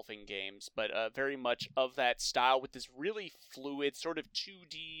mini golfing games, but very much of that style with this really fluid sort of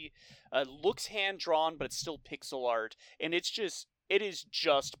 2D, looks hand drawn, but it's still pixel art, and it is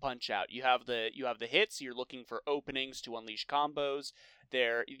just Punch-Out. You have the hits. You're looking for openings to unleash combos.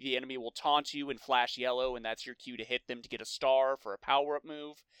 The enemy will taunt you and flash yellow, and that's your cue to hit them to get a star for a power up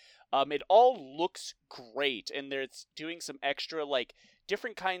move. It all looks great, and there's doing some extra, like,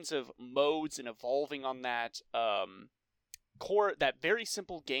 different kinds of modes and evolving on that core, that very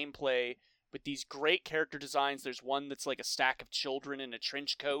simple gameplay with these great character designs. There's one that's like a stack of children in a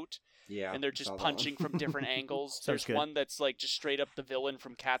trench coat, Yeah, and they're just punching from different angles. There's good. one that's like just straight up the villain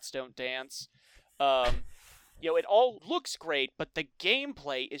from Cats Don't Dance. It all looks great, but the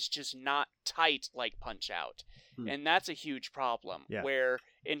gameplay is just not tight like Punch-Out. And that's a huge problem. Yeah. Where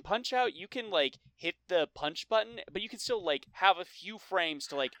in Punch-Out, you can, like, hit the punch button, but you can still, like, have a few frames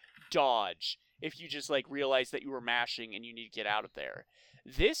to, like, dodge if you just, like, realize that you were mashing and you need to get out of there.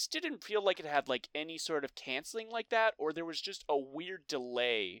 This didn't feel like it had, like, any sort of canceling like that, or there was just a weird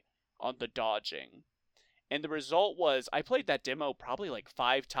delay on the dodging. And the result was, I played that demo probably like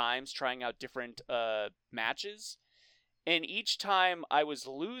 5 times, trying out different matches. And each time I was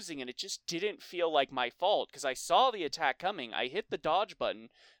losing, and it just didn't feel like my fault, because I saw the attack coming, I hit the dodge button,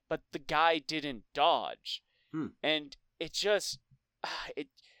 but the guy didn't dodge. And it just...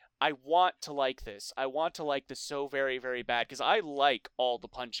 I want to like this. I want to like this so very, very bad, because I like all the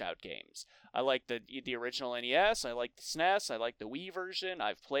Punch-Out games. I like the original NES, I like the SNES, I like the Wii version,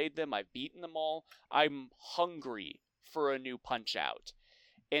 I've played them, I've beaten them all. I'm hungry for a new Punch-Out.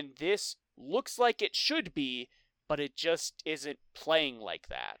 And this looks like it should be, but it just isn't playing like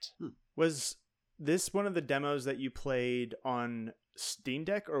that. Was this one of the demos that you played on Steam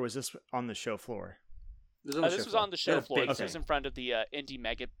Deck, or was this on the show floor? This was on the show floor. This was in front of the Indie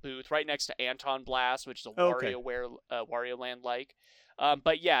Mega booth, right next to Anton Blast, which is a Wario Land-like.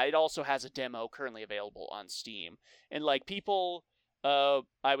 But yeah, it also has a demo currently available on Steam. And, like, people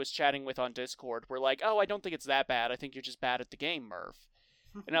I was chatting with on Discord were like, oh, I don't think it's that bad. I think you're just bad at the game, Murph.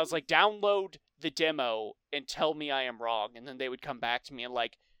 And I was like, download the demo and tell me I am wrong. And then they would come back to me and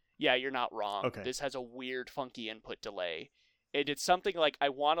like, yeah, you're not wrong. Okay. This has a weird, funky input delay. And it's something like, I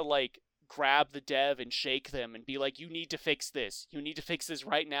want to, like, grab the dev and shake them and be like, you need to fix this. You need to fix this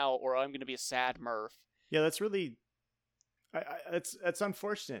right now, or I'm going to be a sad Murph. Yeah, that's really... That's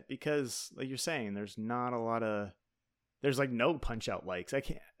unfortunate, because, like you're saying, there's not a lot of... There's, like, no Punch-Out likes. I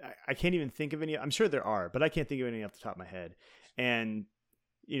can't even think of any... I'm sure there are, but I can't think of any off the top of my head. And...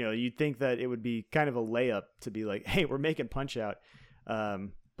 you'd think that it would be kind of a layup to be like, hey, we're making Punch-Out.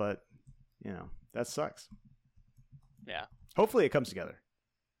 But, that sucks. Yeah. Hopefully it comes together.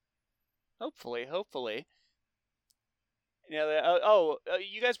 Hopefully.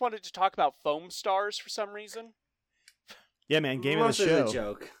 You guys wanted to talk about Foam Stars for some reason? Yeah, man, game of the show. A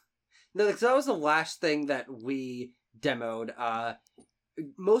joke. No, because that was the last thing that we demoed.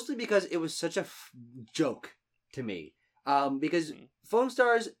 Mostly because it was such a joke to me. Because Foam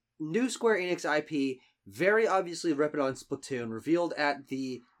Stars, new Square Enix IP, very obviously ripping on Splatoon, revealed at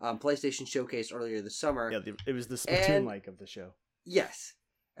the PlayStation Showcase earlier this summer. Yeah, it was the Splatoon-like of the show. Yes.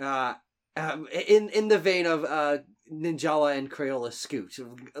 In the vein of Ninjala and Crayola Scoot,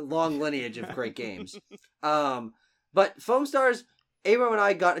 a long lineage of great games. But Foam Stars, Abram and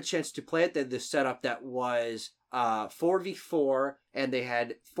I got a chance to play it. They had this setup that was 4v4, and they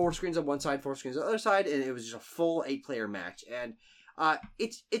had 4 screens on one side, 4 screens on the other side, and it was just a full 8-player match. And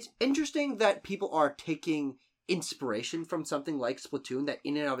it's interesting that people are taking inspiration from something like Splatoon that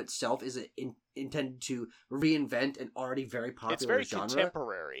in and of itself is intended to reinvent an already very popular genre. It's very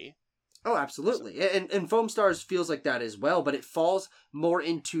contemporary. Oh, absolutely. And Foam Stars feels like that as well, but it falls more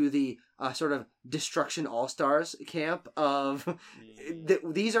into the sort of Destruction All-Stars camp of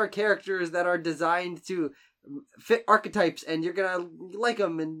these are characters that are designed to fit archetypes, and you're gonna like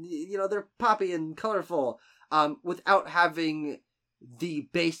them, and they're poppy and colorful, without having the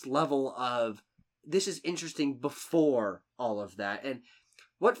base level of this is interesting before all of that. And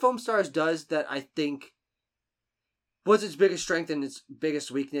what Foam Stars does that I think was its biggest strength and its biggest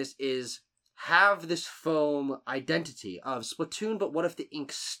weakness is have this foam identity of Splatoon, but what if the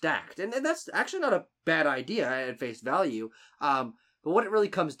ink stacked? And that's actually not a bad idea at face value. But what it really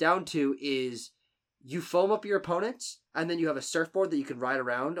comes down to is you foam up your opponents, and then you have a surfboard that you can ride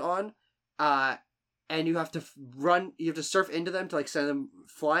around on, and you have to surf into them to like send them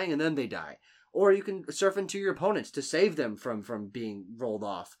flying, and then they die. Or you can surf into your opponents to save them from being rolled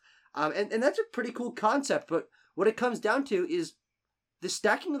off. And that's a pretty cool concept, but what it comes down to is the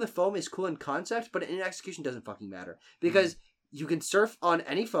stacking of the foam is cool in concept, but in execution doesn't fucking matter. Because you can surf on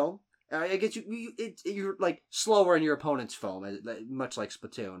any foam. I guess you're like slower in your opponent's foam, much like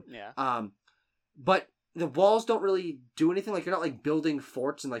Splatoon. Yeah. But the walls don't really do anything. Like, you're not like building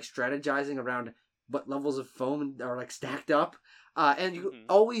forts and like strategizing around what levels of foam are like stacked up. And you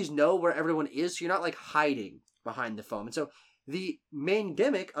always know where everyone is, so you're not like hiding behind the foam. And so the main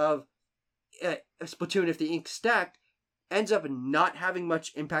gimmick of Splatoon, if the ink's stacked, ends up not having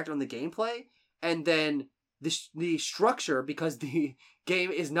much impact on the gameplay, and then the structure, because the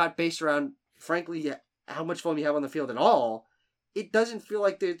game is not based around, frankly, how much foam you have on the field at all, it doesn't feel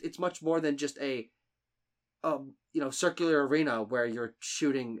like it's much more than just a circular arena where you're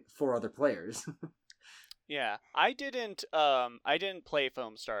shooting 4 other players. Yeah, I didn't play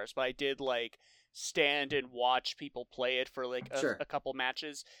Foam Stars, but I did like stand and watch people play it for like a couple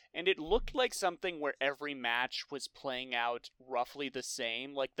matches, and it looked like something where every match was playing out roughly the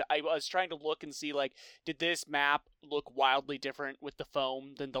same. Like I was trying to look and see, like, did this map look wildly different with the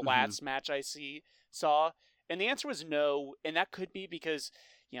foam than the last match I saw? And the answer was no, and that could be because,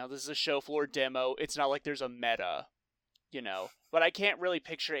 this is a show floor demo. It's not like there's a meta, but I can't really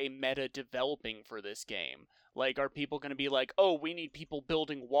picture a meta developing for this game. Like, are people going to be like, oh, we need people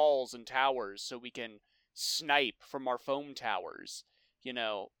building walls and towers so we can snipe from our foam towers?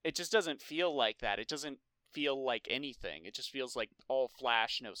 It just doesn't feel like that. It doesn't feel like anything. It just feels like all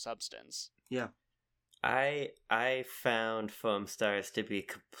flash, no substance. Yeah. I found Foam Stars to be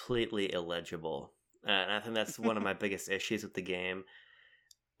completely illegible. And I think that's one of my biggest issues with the game.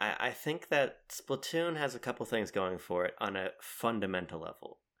 I think that Splatoon has a couple things going for it on a fundamental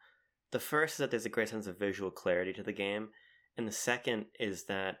level. The first is that there's a great sense of visual clarity to the game, and the second is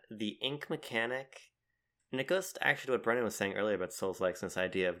that the ink mechanic, and it goes actually to what Brendan was saying earlier about Souls-likes and this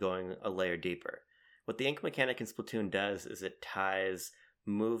idea of going a layer deeper. What the ink mechanic in Splatoon does is it ties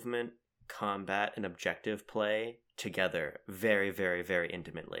movement, combat, and objective play together very, very, very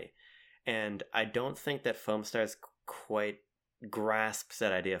intimately. And I don't think that Foam Stars quite grasps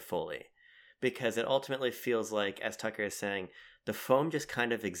that idea fully, because it ultimately feels like, as Tucker is saying, the foam just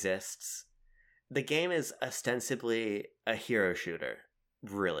kind of exists. The game is ostensibly a hero shooter,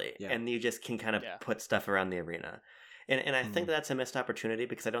 really, and you just can kind of put stuff around the arena. And I think that's a missed opportunity,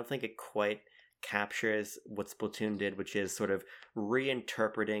 because I don't think it quite captures what Splatoon did, which is sort of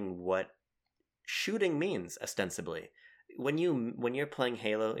reinterpreting what shooting means, ostensibly. When you're playing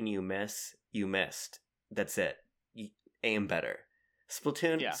Halo and you miss, you missed. That's it. You aim better.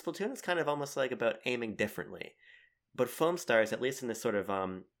 Splatoon is kind of almost like about aiming differently. But Foam Stars, at least in this sort of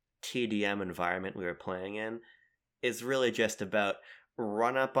TDM environment we were playing in, is really just about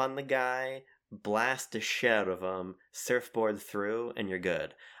run up on the guy, blast the shit out of him, surfboard through, and you're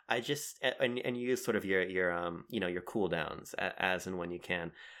good. And use sort of your cooldowns as and when you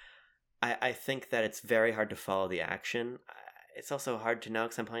can. I think that it's very hard to follow the action. It's also hard to know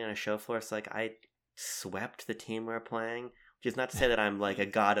because I'm playing on a show floor, so like I swept the team we were playing, which is not to say that I'm like a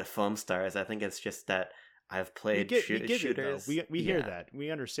god at Foam Stars. I think it's just that I've played shooters. We hear that. We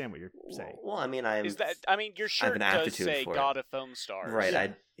understand what you're saying. Well, I mean, your shirt does say God of Foam Stars. Right.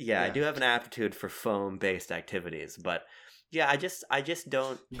 I do have an aptitude for foam-based activities, but yeah, I just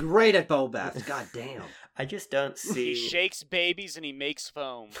don't. Great at bow baths. God damn. I just don't see. He shakes babies and he makes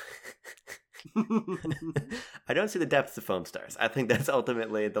foam. I don't see the depths of Foam Stars. I think that's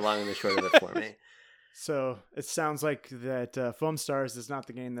ultimately the long and the short of it for me. So it sounds like that Foam Stars is not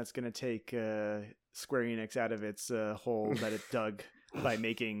the game that's going to take Square Enix out of its hole that it dug by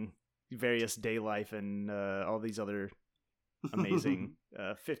making various Day Life and all these other amazing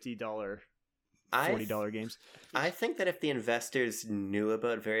 $50, $40 games. I think that if the investors knew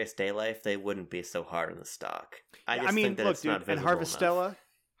about various Day Life, they wouldn't be so hard on the stock. I mean, think that it's not visible and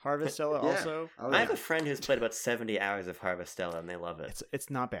Harvestella also. I have a friend who's played about 70 hours of Harvestella, and they love it. It's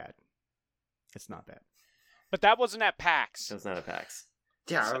not bad. It's not bad. But that wasn't at PAX. It was not at PAX.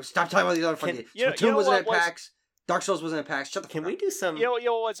 Yeah, stop talking about these other fucking... Splatoon wasn't at PAX. Dark Souls wasn't at PAX. Shut the fuck up. Can we do some... You know what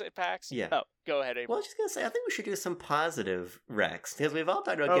was at PAX? Yeah. Oh, go ahead, Abel. Well, I was just going to say, I think we should do some positive Rex, because we've all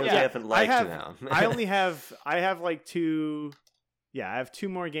talked about games we haven't liked now. I have like two... Yeah, I have two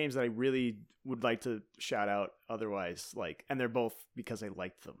more games that I really would like to shout out otherwise, and they're both because I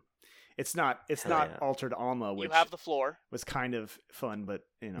liked them. It's not Altered Alma, which you have the floor. Was kind of fun, but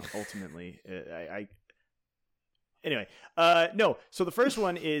ultimately, Anyway, no. So the first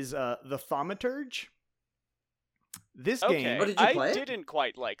one is the Thaumaturge. This game. Oh, did you play? I didn't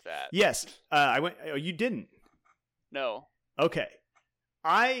quite like that. Yes, I went. Oh, you didn't. No. Okay.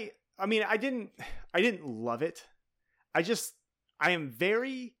 I mean, I didn't love it. I am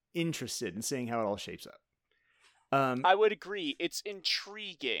very interested in seeing how it all shapes up. I would agree. It's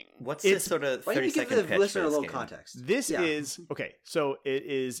intriguing. What's this sort of 30-second pitch? Why don't you give the listener a little context? This is okay. So it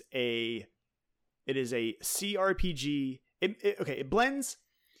is a CRPG. It blends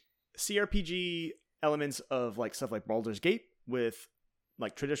CRPG elements of stuff like Baldur's Gate with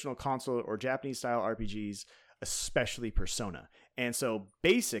traditional console or Japanese style RPGs, especially Persona. And so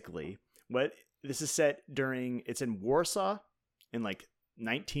basically, what this is set during, it's in Warsaw in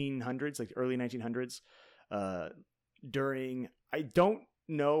 1900s, early 1900s. during, I don't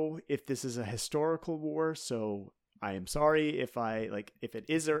know if this is a historical war, so I am sorry if it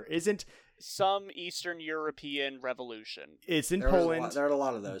is or isn't. Some Eastern European revolution. It's in Poland. There are a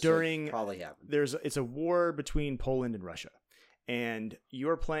lot of those. During so it probably happened. It's a war between Poland and Russia, and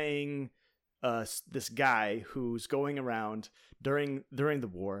you're playing this guy who's going around during the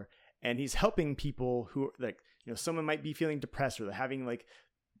war, and he's helping people who, like, someone might be feeling depressed, or they're having, like,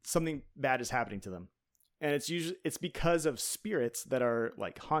 something bad is happening to them, and it's because of spirits that are,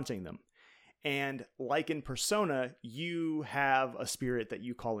 like, haunting them. And like in Persona, you have a spirit that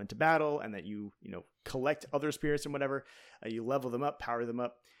you call into battle, and that you collect other spirits and whatever. You level them up, power them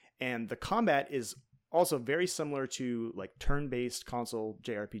up, and the combat is also very similar to, like, turn-based console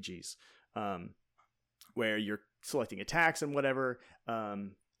JRPGs, where you're selecting attacks and whatever,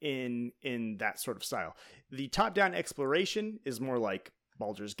 in that sort of style. The top-down exploration is more like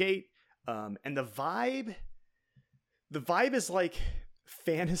Baldur's Gate, and the vibe is like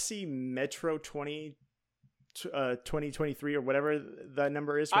fantasy Metro 2023 or whatever the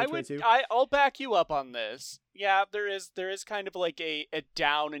number is. I'll back you up on this. Yeah, there is kind of like a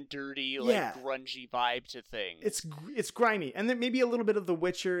down and dirty, like, grungy vibe to things. It's grimy, and then maybe a little bit of The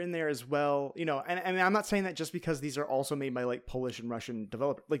Witcher in there as well. And I'm not saying that just because these are also made by, like, Polish and Russian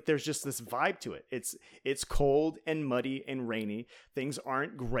developers. Like, there's just this vibe to it. It's cold and muddy and rainy. Things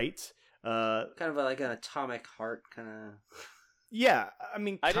aren't great. Kind of like an Atomic Heart kind of. Yeah, I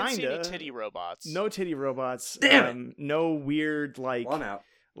mean, I didn't see any titty robots. No titty robots. Damn it! No weird, like, One out.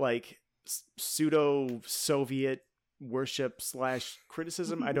 Like pseudo-Soviet worship /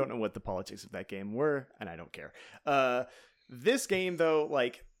 criticism. I don't know what the politics of that game were, and I don't care. This game, though,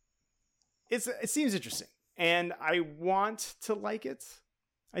 like, it seems interesting, and I want to like it.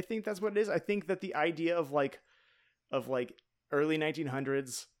 I think that's what it is. I think that the idea of early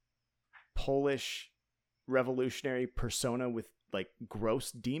 1900s Polish revolutionary Persona with, like,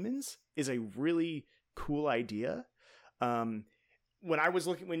 gross demons is a really cool idea. When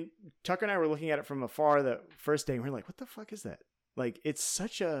Tucker and I were looking at it from afar the first day, we were like, what the fuck is that? Like, it's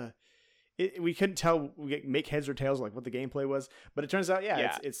such we couldn't tell, make heads or tails, like, what the gameplay was, but it turns out,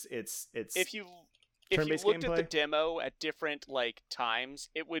 it's if you looked at the demo at different, like, times,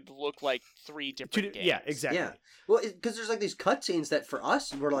 it would look like 3 different games. Yeah, exactly. Yeah. Well, because there's, like, these cutscenes that for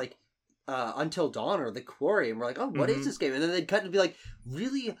us were like, Until Dawn or The Quarry, and we're like, oh, what is this game? And then they'd cut to be like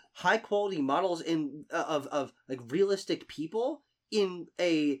really high quality models of like realistic people in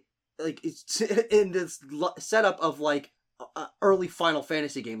a, like, it's in this setup of, like, early Final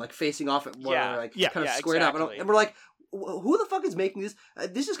Fantasy game, like facing off at one kind of squared up, and we're like, who the fuck is making this?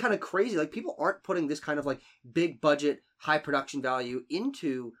 This is kind of crazy. Like, people aren't putting this kind of, like, big budget, high production value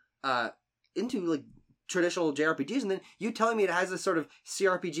into like traditional JRPGs, and then you telling me it has this sort of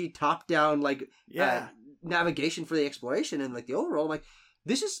CRPG top down, like, navigation for the exploration and, like, the overall. I'm like,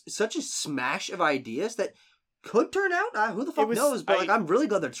 this is such a smash of ideas that could turn out. Who the fuck knows? But I'm really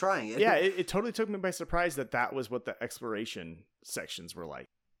glad they're trying it. Yeah, it totally took me by surprise that was what the exploration sections were like.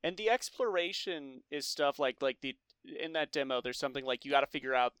 And the exploration is stuff like in that demo, there's something like you got to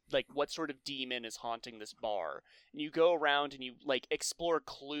figure out, like, what sort of demon is haunting this bar. And you go around and you, like, explore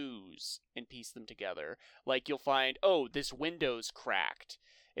clues and piece them together. Like, you'll find, oh, this window's cracked.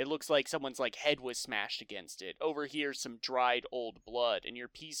 It looks like someone's, like, head was smashed against it. Over here's some dried old blood. And you're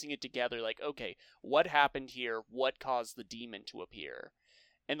piecing it together like, okay, what happened here? What caused the demon to appear?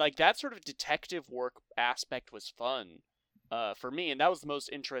 And, like, that sort of detective work aspect was fun for me. And that was the most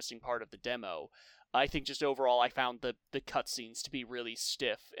interesting part of the demo. I think just overall, I found the cutscenes to be really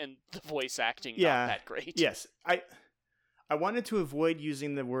stiff and the voice acting not that great. Yes, I wanted to avoid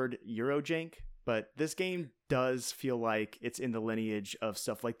using the word Eurojank, but this game does feel like it's in the lineage of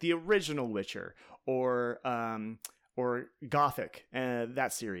stuff like the original Witcher or Gothic,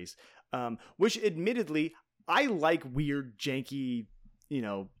 that series, which admittedly I like weird, janky,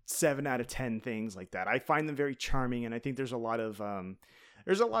 7 out of 10 things like that. I find them very charming, and I think there's a lot of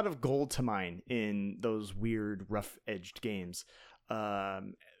gold to mine in those weird, rough-edged games.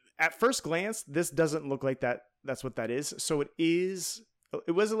 At first glance, this doesn't look like that. That's what that is. So it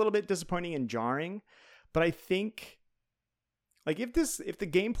was a little bit disappointing and jarring, but I think, like, if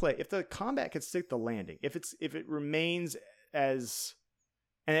the combat could stick the landing, if it remains as,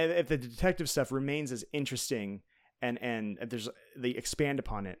 and if the detective stuff remains as interesting, and if they expand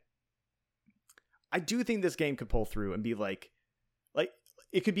upon it, I do think this game could pull through and be like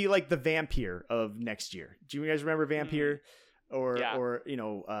it could be like the Vampire of next year. Do you guys remember Vampire? Or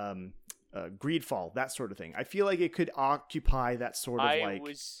Greedfall, that sort of thing. I feel like it could occupy that sort of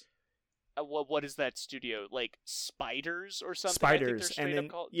what is that studio, like Spiders or something? I think they're Spiders, straight and then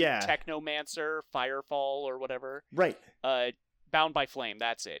up called yeah, Technomancer, Firefall, or whatever. right. Bound by Flame.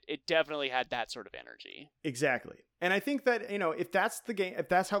 That's it. It definitely had that sort of energy. Exactly. And I think that, if that's the game, if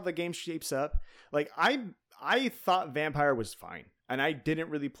that's how the game shapes up, like I thought Vampire was fine, and I didn't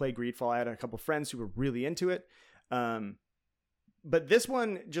really play Greedfall. I had a couple friends who were really into it. But this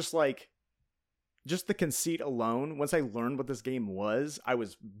one, just the conceit alone, once I learned what this game was, I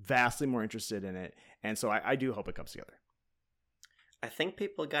was vastly more interested in it. And so I do hope it comes together. I think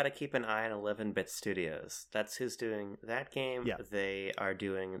people got to keep an eye on 11-Bit Studios. That's who's doing that game. Yeah. They are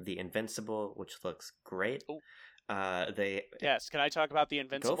doing The Invincible, which looks great. Oh. Yes, can I talk about The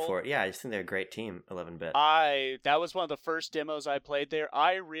Invincible? Go for it. Yeah, I just think they're a great team, 11-Bit. That was one of the first demos I played there.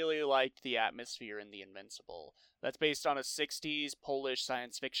 I really liked the atmosphere in The Invincible. That's based on a 60s Polish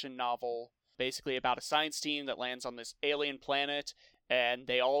science fiction novel, basically about a science team that lands on this alien planet, and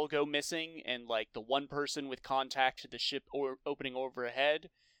they all go missing, and the one person with contact to the ship opening overhead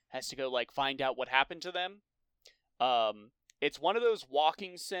has to go find out what happened to them. It's one of those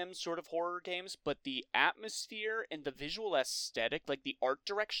walking sim sort of horror games, but the atmosphere and the visual aesthetic, the art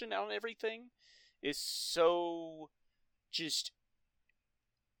direction on everything, is so just...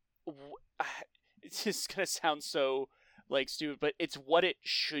 It's just gonna sound so stupid, but it's what it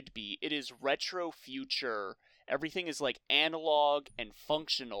should be. It is retro future. Everything is analog and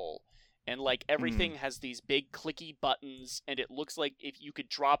functional, and everything has these big clicky buttons, and it looks like if you could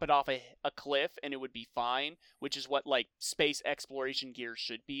drop it off a cliff and it would be fine, which is what space exploration gear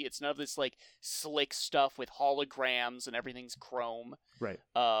should be. It's none of this slick stuff with holograms and everything's chrome. Right.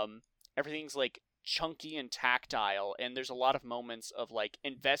 Everything's chunky and tactile, and there's a lot of moments of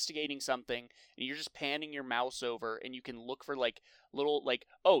investigating something, and you're just panning your mouse over, and you can look for little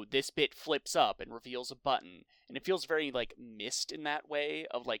oh, this bit flips up and reveals a button, and it feels very Myst in that way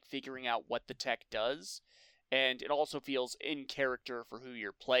of figuring out what the tech does. And it also feels in character for who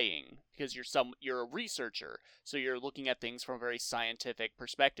you're playing, because you're a researcher, so you're looking at things from a very scientific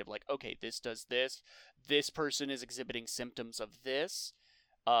perspective, okay, this does this person is exhibiting symptoms of this.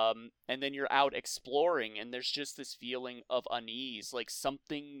 And then you're out exploring, and there's just this feeling of unease,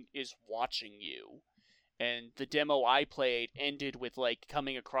 something is watching you. And the demo I played ended with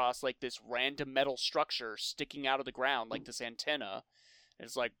coming across this random metal structure sticking out of the ground, this antenna. And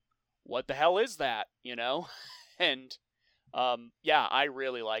it's what the hell is that? And yeah, I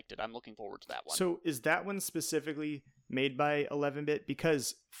really liked it. I'm looking forward to that one. So is that one specifically made by 11-Bit?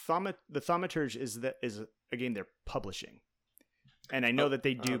 Because the Thaumaturge is again, they're publishing. And I know that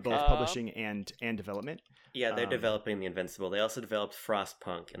they do both publishing and development. Yeah, they're developing The Invincible. They also developed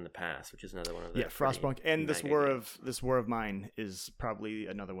Frostpunk in the past, which is another one of their Frostpunk, and this War of Mine is probably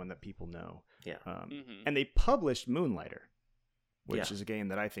another one that people know. Yeah, and they published Moonlighter, which is a game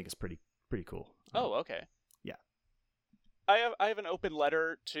that I think is pretty cool. Oh, okay. Yeah, I have an open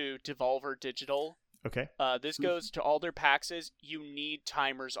letter to Devolver Digital. Okay. This goes to all their PAXs. You need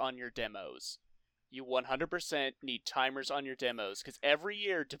timers on your demos. You 100% need timers on your demos, because every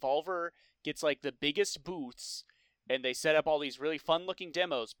year Devolver gets the biggest booths, and they set up all these really fun-looking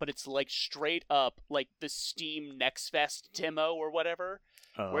demos, but it's straight up the Steam Next Fest demo or whatever,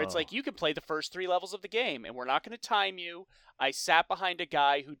 where it's you can play the first 3 levels of the game, and we're not going to time you. I sat behind a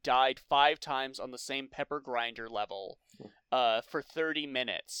guy who died 5 times on the same pepper grinder level for 30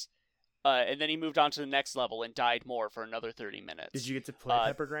 minutes. And then he moved on to the next level and died more for another 30 minutes. Did you get to play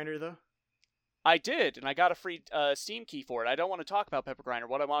Pepper Grinder, though? I did, and I got a free Steam key for it. I don't want to talk about Pepper Grinder.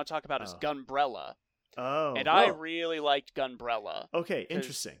 What I want to talk about is Gunbrella. Oh. And I really liked Gunbrella. Okay,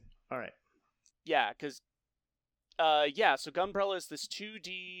 interesting. All right. Yeah, because... so Gunbrella is this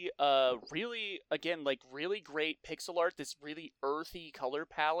 2D, really, again, really great pixel art, this really earthy color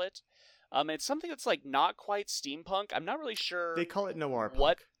palette. It's something that's, not quite steampunk. I'm not really sure... They call it noir punk.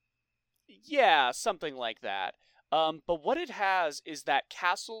 What? Yeah, something like that. But what it has is that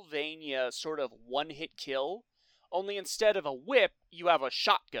Castlevania sort of one-hit kill, only instead of a whip, you have a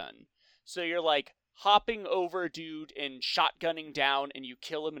shotgun. So you're hopping over a dude and shotgunning down, and you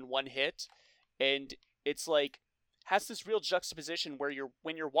kill him in one hit, and it's has this real juxtaposition where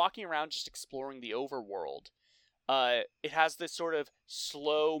when you're walking around just exploring the overworld, it has this sort of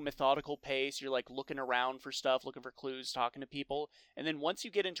slow, methodical pace. You're looking around for stuff, looking for clues, talking to people. And then once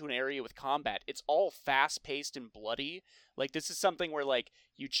you get into an area with combat, it's all fast-paced and bloody. This is something where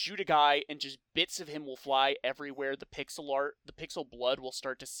you'd shoot a guy and just bits of him will fly everywhere. The pixel blood will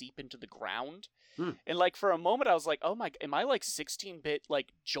start to seep into the ground. And for a moment I was oh my, am I 16-bit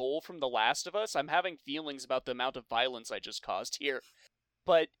Joel from The Last of Us? I'm having feelings about the amount of violence I just caused here.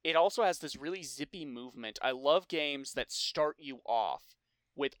 But it also has this really zippy movement. I love games that start you off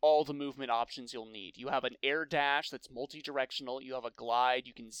with all the movement options you'll need. You have an air dash that's multi-directional. You have a glide.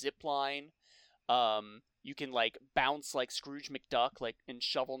 You can zip line. You can like bounce like Scrooge McDuck, like in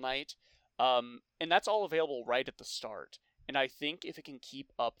Shovel Knight. And that's all available right at the start. And I think if it can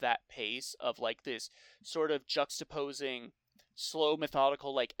keep up that pace of like this sort of juxtaposing slow,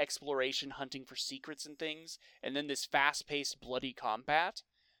 methodical, like exploration, hunting for secrets and things, and then this fast-paced, bloody combat,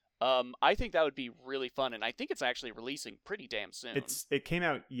 I think that would be really fun. And I think it's actually releasing pretty damn soon. It came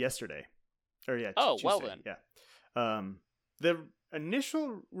out yesterday, or yeah. Oh, Tuesday. well then. Yeah. The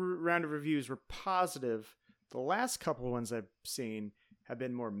initial round of reviews were positive. The last couple of ones I've seen have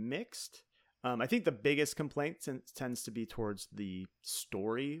been more mixed. I think the biggest complaint tends to be towards the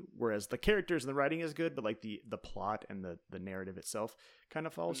story, whereas the characters and the writing is good, but like the plot and the narrative itself kind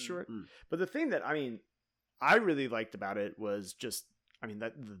of falls short. But the thing that I really liked about it was just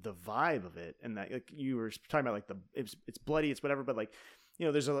that the vibe of it, and that like you were talking about, like it's bloody, it's whatever, but like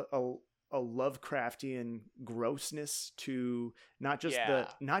there's a Lovecraftian grossness to not just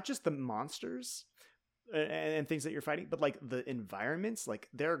the monsters and things that you're fighting, but like the environments, like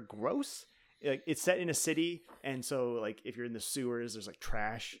they're gross. Like it's set in a city, and so like if you're in the sewers, there's like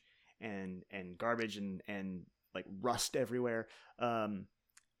trash and garbage and like rust everywhere.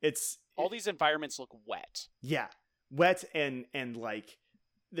 It's all these environments look wet. Yeah, wet and like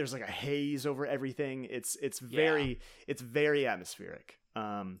there's like a haze over everything. It's very atmospheric.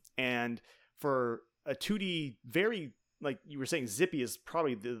 And for a 2D, very, like you were saying, zippy is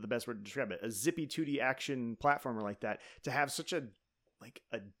probably the best word to describe it. A zippy 2D action platformer like that, to have such a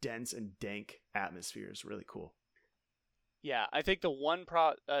dense and dank atmosphere is really cool. Yeah, I think the one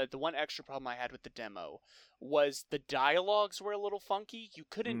extra problem I had with the demo was the dialogues were a little funky. You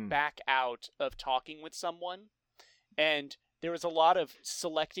couldn't back out of talking with someone, and there was a lot of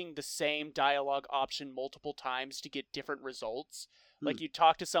selecting the same dialogue option multiple times to get different results. Like you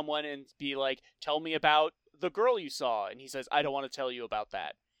talk to someone and be like, "Tell me about the girl you saw," and he says, "I don't want to tell you about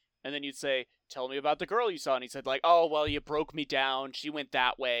that." And then you'd say, "Tell me about the girl you saw," and he said like, "Oh well, you broke me down. She went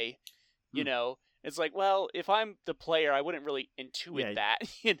that way," It's like, well, if I'm the player, I wouldn't really intuit that,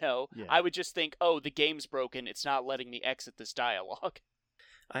 Yeah. I would just think, oh, the game's broken. It's not letting me exit this dialogue.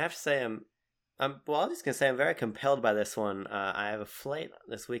 I have to say, I'm just going to say I'm very compelled by this one. I have a flight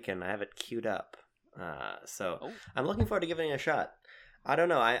this weekend. I have it queued up. I'm looking forward to giving it a shot. I don't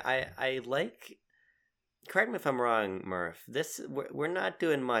know. I like... Correct me if I'm wrong, Murph. We're not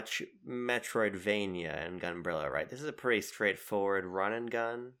doing much Metroidvania and Gunbrella, right? This is a pretty straightforward run and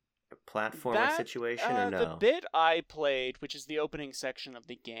gun platformer situation, or no? The bit I played, which is the opening section of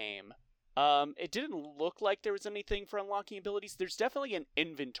the game, it didn't look like there was anything for unlocking abilities. There's definitely an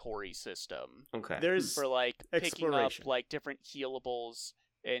inventory system. Okay. There's for like picking up like different healables,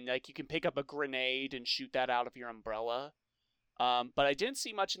 and like you can pick up a grenade and shoot that out of your umbrella. But I didn't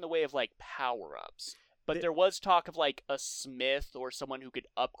see much in the way of like power-ups. But there was talk of like a smith or someone who could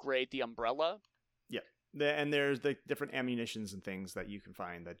upgrade the umbrella. Yeah. And there's the different ammunitions and things that you can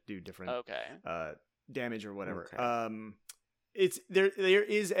find that do different damage or whatever. Okay. It's there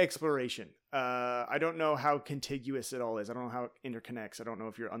is exploration. I don't know how contiguous it all is. I don't know how it interconnects. I don't know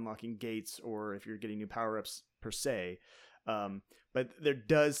if you're unlocking gates or if you're getting new power-ups per se. But there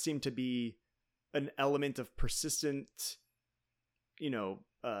does seem to be an element of persistent,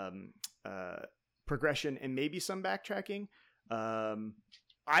 progression and maybe some backtracking.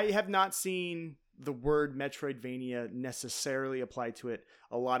 I have not seen the word Metroidvania necessarily applied to it.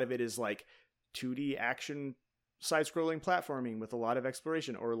 A lot of it is like 2D action side-scrolling platforming with a lot of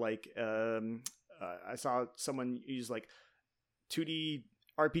exploration, or like I saw someone use like 2D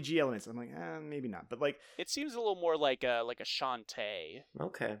RPG elements. I'm like, maybe not, but like it seems a little more like a Shantae.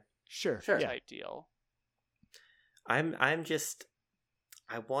 Okay, sure, type deal. I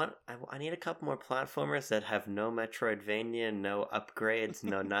need a couple more platformers that have no Metroidvania, no upgrades,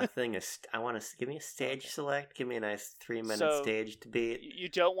 no nothing. I want to give me a stage select. Give me a nice 3-minute stage to beat. You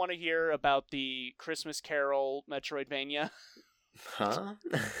don't want to hear about the Christmas Carol Metroidvania? Huh?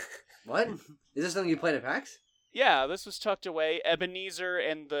 What? Is this something you played at PAX? Yeah, this was tucked away. Ebenezer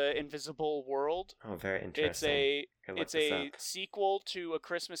and the Invisible World. Oh, very interesting. It's a sequel to A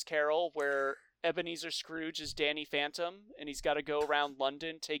Christmas Carol where Ebenezer Scrooge is Danny Phantom, and he's got to go around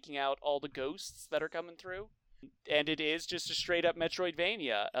London taking out all the ghosts that are coming through. And it is just a straight-up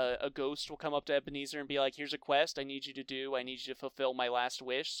Metroidvania. A ghost will come up to Ebenezer and be like, "Here's a quest I need you to do. I need you to fulfill my last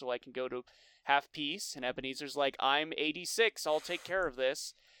wish so I can go to have peace." And Ebenezer's like, "I'm 86. I'll take care of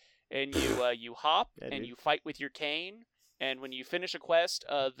this." And you hop, and you fight with your cane. And when you finish a quest,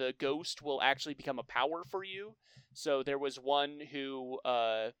 the ghost will actually become a power for you. So there was one who...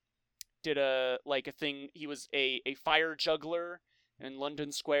 did a thing. He was a fire juggler, in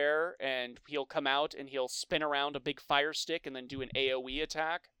London Square, and he'll come out and he'll spin around a big fire stick and then do an AoE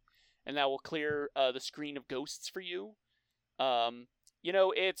attack, and that will clear the screen of ghosts for you.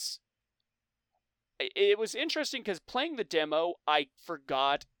 It was interesting because playing the demo, I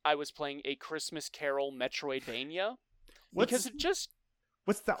forgot I was playing a Christmas Carol Metroidvania. Because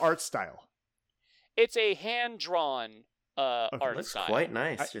what's the art style? It's a hand-drawn art Looks style. quite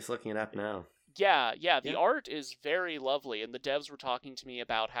nice, just looking it up now. Yeah, the art is very lovely, and the devs were talking to me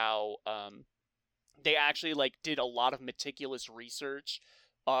about how they actually did a lot of meticulous research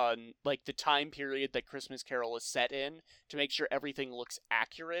on the time period that Christmas Carol is set in to make sure everything looks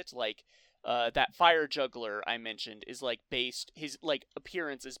accurate. That fire juggler I mentioned is his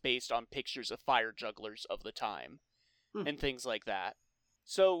appearance is based on pictures of fire jugglers of the time and things like that.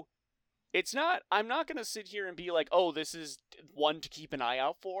 So I'm not going to sit here and be like, oh, this is one to keep an eye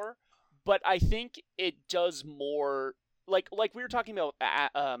out for, but I think it does more, like we were talking about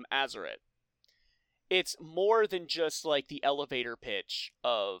Azeroth. It's more than just the elevator pitch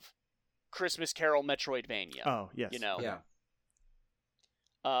of Christmas Carol Metroidvania. Oh, yes. Yeah.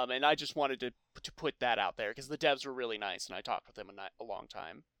 And I just wanted to put that out there because the devs were really nice, and I talked with them a long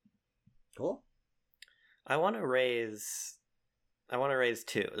time. Cool. I want to raise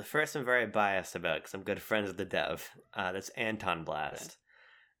two. The first I'm very biased about because I'm good friends with the dev. That's Anton Blast.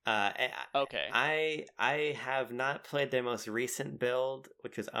 Okay. I have not played their most recent build,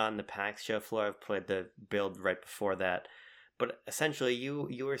 which was on the PAX show floor. I've played the build right before that. But essentially,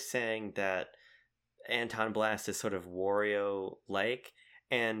 you were saying that Anton Blast is sort of Wario-like,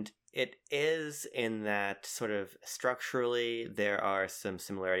 and it is in that sort of structurally there are some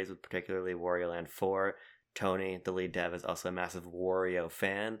similarities with particularly Wario Land 4. Tony, the lead dev, is also a massive Wario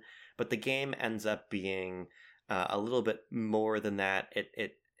fan, but the game ends up being a little bit more than that.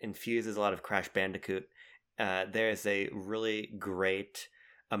 It infuses a lot of Crash Bandicoot. There's a really great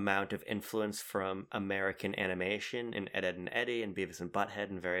amount of influence from American animation in Ed, Edd n Eddy and Beavis and Butthead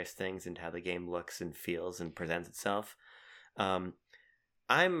and various things, and how the game looks and feels and presents itself.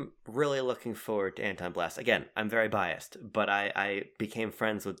 I'm really looking forward to Anton Blast. Again, I'm very biased, but I became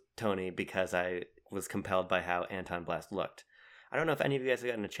friends with Tony because I was compelled by how Anton Blast looked. I don't know if any of you guys have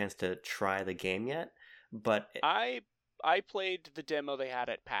gotten a chance to try the game yet, but I played the demo they had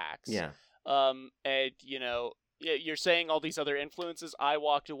at PAX. Yeah. And you're saying all these other influences. I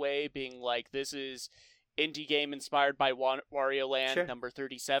walked away being like, this is indie game inspired by Wario Land number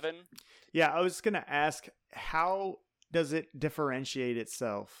 37. Yeah, I was gonna ask, how does it differentiate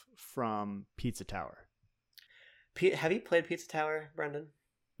itself from Pizza Tower? Have you played Pizza Tower, Brendan?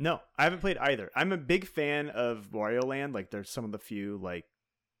 No, I haven't played either. I'm a big fan of Wario Land. There's some of the few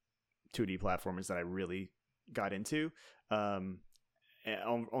 2D platformers that I really got into. Only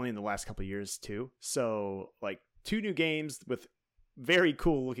in the last couple of years too. So two new games with very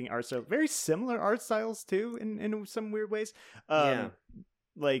cool looking art style, very similar art styles too, in some weird ways.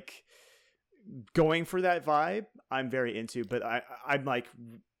 Going for that vibe, I'm very into. But I'm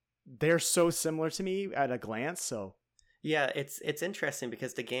they're so similar to me at a glance. So yeah, it's interesting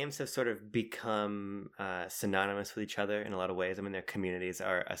because the games have sort of become synonymous with each other in a lot of ways. I mean, their communities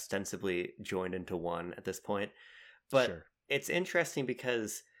are ostensibly joined into one at this point. But sure. It's interesting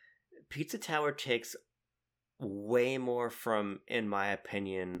because Pizza Tower takes way more from, in my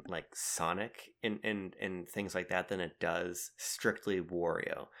opinion, Sonic and things like that than it does strictly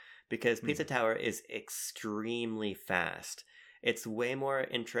Wario. Because Pizza Tower is extremely fast. It's way more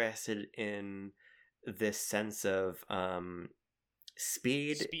interested in this sense of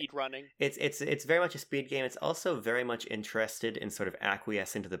speed running. It's very much a speed game. It's also very much interested in sort of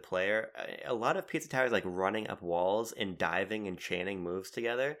acquiescing to the player. A lot of Pizza Tower is running up walls and diving and chaining moves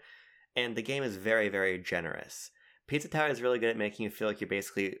together, and the game is very, very generous. Pizza Tower is really good at making you feel like you're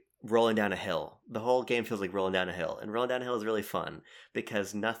basically rolling down a hill. The whole game feels like rolling down a hill, and rolling down a hill is really fun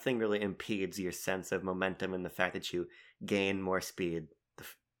because nothing really impedes your sense of momentum and the fact that you gain more speed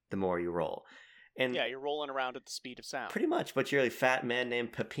the more you roll. And yeah, you're rolling around at the speed of sound. Pretty much, but you're a fat man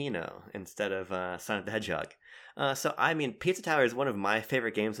named Peppino instead of Sonic the Hedgehog. So, I mean, Pizza Tower is one of my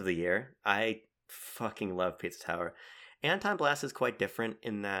favorite games of the year. I fucking love Pizza Tower. Anton Blast is quite different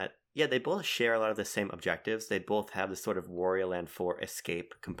in that, yeah, they both share a lot of the same objectives. They both have this sort of Wario Land 4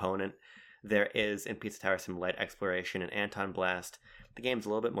 escape component. There is, in Pizza Tower, some light exploration. In Anton Blast, the game's a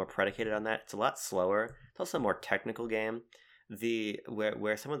little bit more predicated on that. It's a lot slower. It's also a more technical game.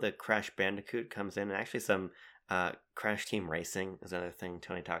 Where some of the Crash Bandicoot comes in, and actually some Crash Team Racing is another thing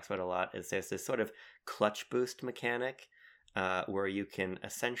Tony talks about a lot, is there's this sort of clutch boost mechanic where you can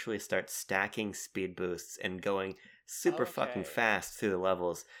essentially start stacking speed boosts and going super fucking Okay. fast through the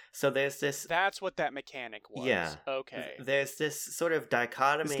levels. So there's this. That's what that mechanic was. Yeah. Okay. There's this sort of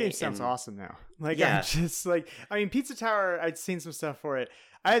dichotomy. This game sounds in, awesome now. Like, Yeah. I'm just like, I mean, Pizza Tower, I'd seen some stuff for it.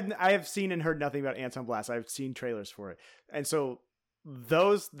 I have seen and heard nothing about Anton Blast. I've seen trailers for it. And so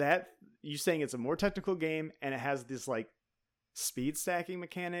you saying it's a more technical game and it has this like speed stacking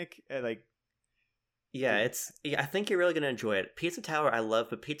mechanic, like, Yeah, I think you're really gonna enjoy it. Pizza Tower I love,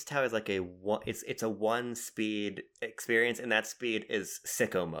 but Pizza Tower is like it's a one speed experience, and that speed is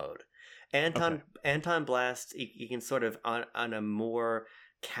sicko mode. Anton Blast, you can sort of on a more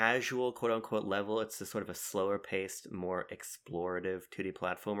casual quote unquote level, it's a sort of a slower paced, more explorative 2D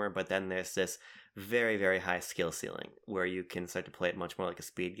platformer. But then there's this very, very high skill ceiling where you can start to play it much more like a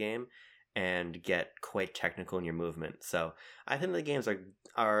speed game and get quite technical in your movement. So I think the games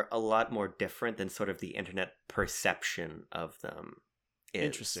are a lot more different than sort of the internet perception of them is.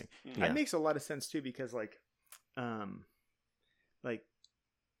 Interesting. Yeah. That makes a lot of sense too, because like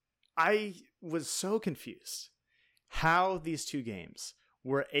I was so confused how these two games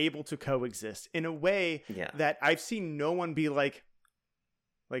were able to coexist in a way that I've seen no one be like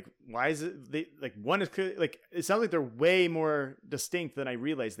why is it they like one is like it sounds like they're way more distinct than I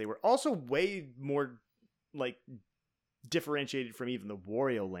realized they were. Also way more like differentiated from even the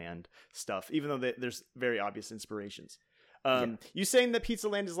Wario Land stuff, even though there's very obvious inspirations. You saying that Pizza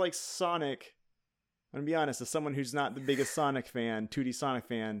Land is like Sonic, I'm gonna be honest, as someone who's not the biggest Sonic fan, 2D Sonic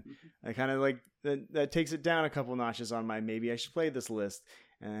fan, I kind of like that takes it down a couple notches on my maybe I should play this list.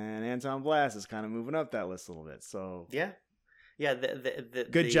 And Anton Blast is kind of moving up that list a little bit. So yeah.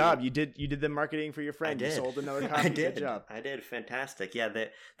 Good job. You did the marketing for your friend. You sold another copy. I did. Good job. I did. Fantastic. Yeah,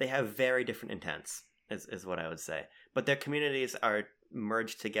 they have very different intents, is what I would say. But their communities are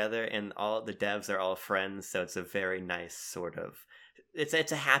merged together, and all the devs are all friends. So it's a very nice sort of.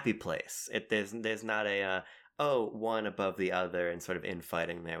 It's a happy place. There's not a one above the other and sort of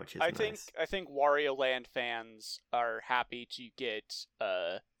infighting there, which is nice. I think Wario Land fans are happy to get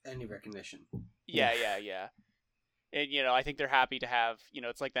any recognition. Yeah. And, I think they're happy to have,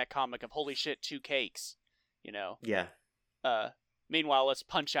 it's like that comic of, holy shit, 2 cakes, Yeah. Meanwhile, us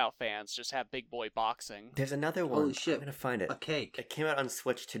Punch-Out fans just have big boy boxing. There's another one. Holy shit. I'm going to find it. A cake. It came out on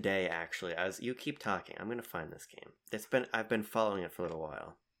Switch today, actually. You keep talking. I'm going to find this game. I've been following it for a little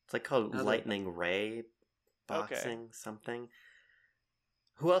while. It's like called Lightning Ray Boxing something.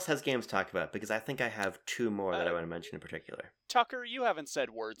 Who else has games to talk about? Because I think I have 2 more that I want to mention in particular. Tucker, you haven't said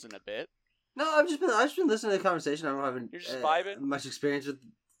words in a bit. No, I've just been listening to the conversation. I don't have You're just vibing? much experience with.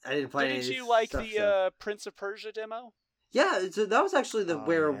 I didn't play. Didn't you like the Prince of Persia demo? Yeah, so that was actually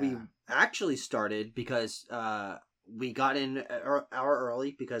where we actually started because we got in an hour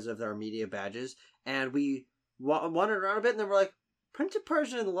early because of our media badges, and we wandered around a bit, and then we're like, Prince of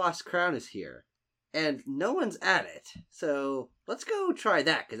Persia and the Lost Crown is here, and no one's at it, so let's go try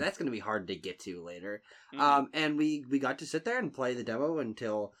that because that's going to be hard to get to later. Mm-hmm. And we got to sit there and play the demo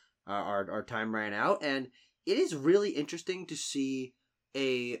until our time ran out, and it is really interesting to see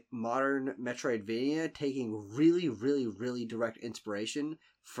a modern Metroidvania taking really, really, really direct inspiration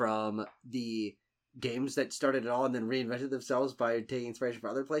from the games that started it all and then reinvented themselves by taking inspiration from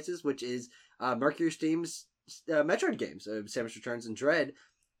other places, which is Mercury Steam's Metroid games, Samus Returns and Dread,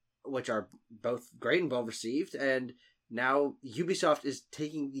 which are both great and well received, and now Ubisoft is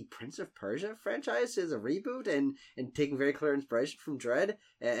taking the Prince of Persia franchise as a reboot and taking very clear inspiration from Dread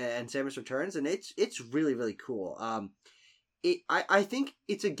and Samus Returns, and it's really, really cool. I think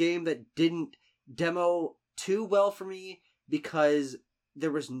it's a game that didn't demo too well for me because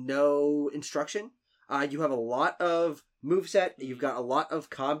there was no instruction. You have a lot of moveset, you've got a lot of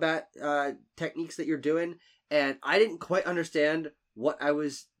combat techniques that you're doing, and I didn't quite understand what I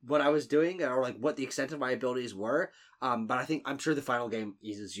was doing or like what the extent of my abilities were. But I'm sure the final game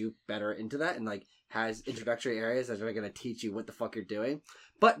eases you better into that and like has introductory areas that are going to teach you what the fuck you're doing.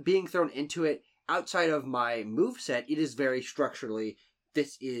 But being thrown into it outside of my moveset, it is very structurally,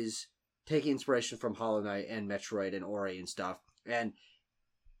 this is taking inspiration from Hollow Knight and Metroid and Ori and stuff.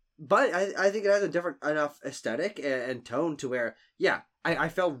 But I think it has a different enough aesthetic and tone to where, I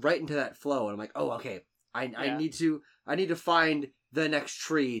fell right into that flow. And I'm like, oh, okay, I need to find the next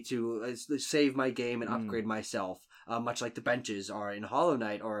tree to save my game and upgrade myself, much like the benches are in Hollow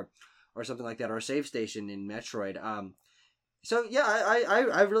Knight or something like that, or a save station in Metroid. So yeah,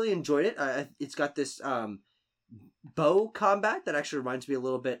 I really enjoyed it. It's got this bow combat that actually reminds me a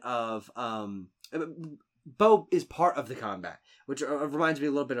little bit of bow is part of the combat, which reminds me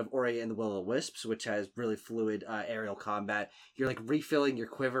a little bit of Ori and the Will-O-Wisps, which has really fluid aerial combat. You're like refilling your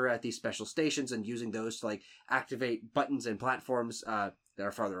quiver at these special stations and using those to like activate buttons and platforms that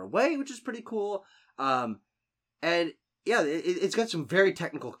are farther away, which is pretty cool. And yeah, it's got some very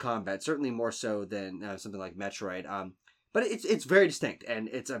technical combat, certainly more so than something like Metroid. But it's very distinct, and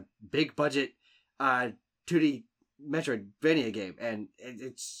it's a big budget 2D Metroidvania game, and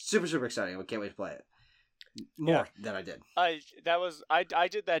it's super, super exciting. I can't wait to play it. More than I did. I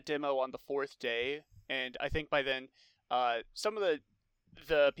did that demo on the 4th day, and I think by then some of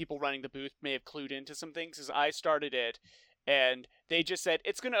the people running the booth may have clued into some things, as I started it and they just said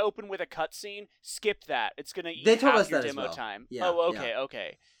it's going to open with a cutscene. Skip that. It's going to eat half your demo time. Yeah,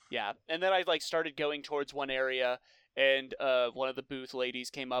 okay. Yeah. And then I started going towards one area, and one of the booth ladies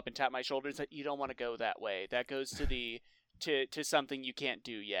came up and tapped my shoulder and said, "You don't want to go that way. That goes to to something you can't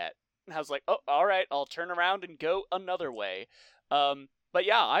do yet." And I was like, "Oh, all right. I'll turn around and go another way." But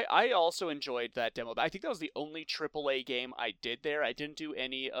yeah, I also enjoyed that demo. I think that was the only AAA game I did there. I didn't do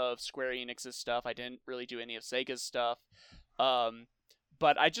any of Square Enix's stuff. I didn't really do any of Sega's stuff.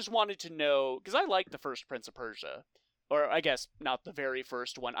 But I just wanted to know, because I liked the first Prince of Persia. Or I guess not the very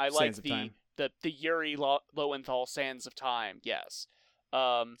first one. I liked the Yuri Lowenthal Sands of Time, yes.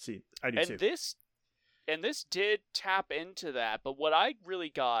 See, I do too. And this did tap into that, but what I really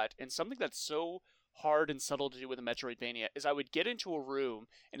got, and something that's so hard and subtle to do with a Metroidvania, is I would get into a room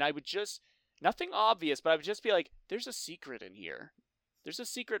and I would just, nothing obvious, but I would just be like, there's a secret in here. There's a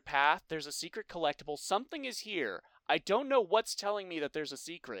secret path, there's a secret collectible, something is here. I don't know what's telling me that there's a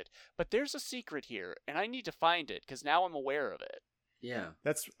secret, but there's a secret here, and I need to find it, because now I'm aware of it. Yeah.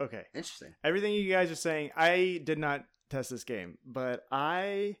 That's, okay. Interesting. Everything you guys are saying, I did not test this game, but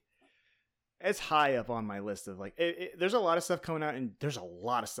it's high up on my list of there's a lot of stuff coming out, and there's a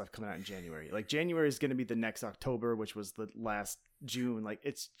lot of stuff coming out in January. Like January is going to be the next October, which was the last June. Like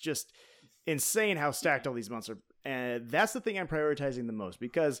it's just insane how stacked all these months are. And that's the thing I'm prioritizing the most,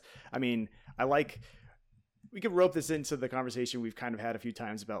 because I mean, we could rope this into the conversation we've kind of had a few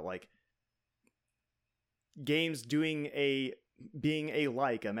times about games being a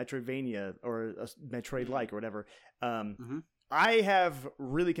Metroidvania or a Metroid-like or whatever. I have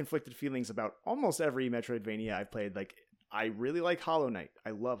really conflicted feelings about almost every Metroidvania I've played. Like, I really like Hollow Knight. I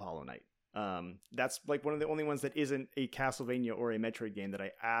love Hollow Knight. That's one of the only ones that isn't a Castlevania or a Metroid game that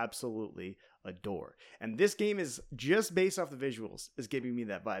I absolutely adore. And this game is just based off the visuals is giving me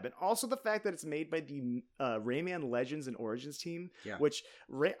that vibe. And also the fact that it's made by the Rayman Legends and Origins team, which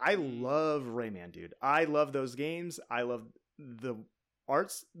I love Rayman, dude. I love those games. I love the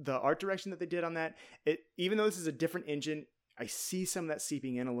art direction that they did on that. Even though this is a different engine, I see some of that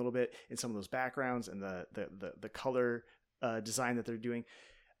seeping in a little bit in some of those backgrounds and the color design that they're doing.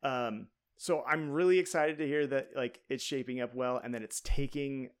 So I'm really excited to hear that it's shaping up well, and that it's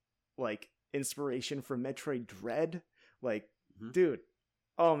taking inspiration from Metroid Dread. Dude,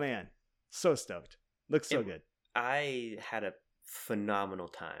 oh man, so stoked. Looks so good. I had a phenomenal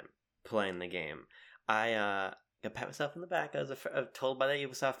time playing the game. I pat myself on the back. I was told by the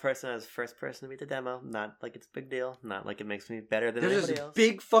Ubisoft person I was the first person to beat the demo. Not like it's a big deal. Not like it makes me better than anybody else. There's this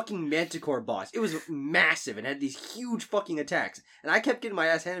big fucking Manticore boss. It was massive and had these huge fucking attacks. And I kept getting my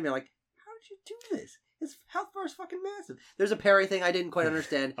ass handed to me how did you do this? His health bar is fucking massive. There's a parry thing I didn't quite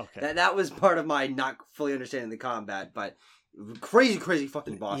understand. Okay. That was part of my not fully understanding the combat, but crazy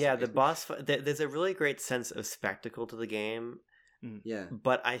fucking boss. Yeah, the boss. There's a really great sense of spectacle to the game. Yeah.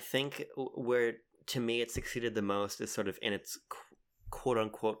 But I think where, to me, it succeeded the most is sort of in its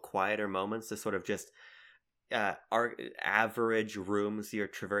quote-unquote quieter moments, the sort of just average rooms you're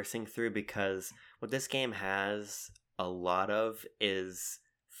traversing through, because what this game has a lot of is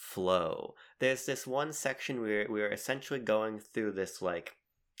flow. There's this one section where we're essentially going through this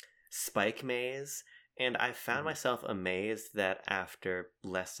spike maze, and I found myself amazed that after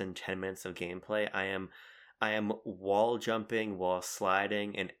less than 10 minutes of gameplay, I am wall jumping, wall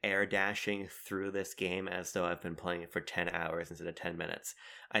sliding, and air dashing through this game as though I've been playing it for 10 hours instead of 10 minutes.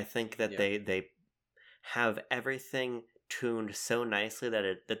 I think that they have everything tuned so nicely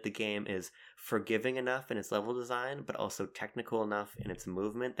that the game is forgiving enough in its level design, but also technical enough in its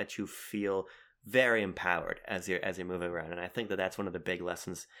movement that you feel very empowered as you're moving around. And I think that that's one of the big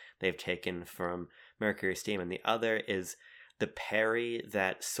lessons they've taken from Mercury Steam. And the other is the parry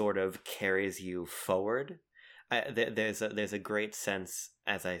that sort of carries you forward. There's a great sense,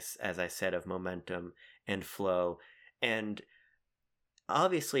 as I said, of momentum and flow, and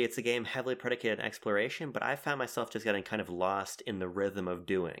obviously it's a game heavily predicated on exploration, but I found myself just getting kind of lost in the rhythm of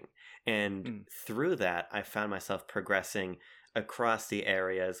doing, and through that I found myself progressing across the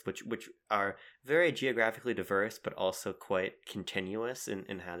areas, which are very geographically diverse, but also quite continuous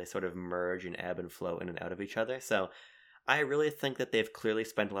in how they sort of merge and ebb and flow in and out of each other. So I really think that they've clearly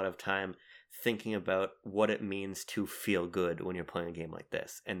spent a lot of time thinking about what it means to feel good when you're playing a game like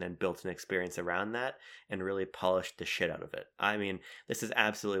this, and then built an experience around that and really polished the shit out of it. I mean, this is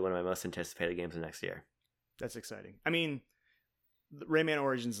absolutely one of my most anticipated games of next year. That's exciting. I mean, Rayman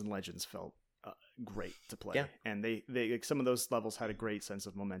Origins and Legends felt great to play. Yeah. And they like, some of those levels had a great sense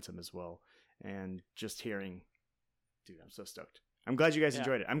of momentum as well. And just hearing, dude, I'm so stoked. I'm glad you guys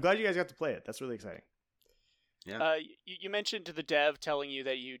enjoyed it. I'm glad you guys got to play it. That's really exciting. Yeah. You mentioned the dev telling you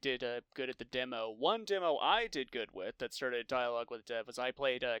that you did good at the demo. One demo I did good with that started a dialogue with the dev was I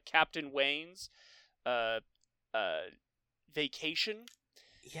played Captain Wayne's Vacation.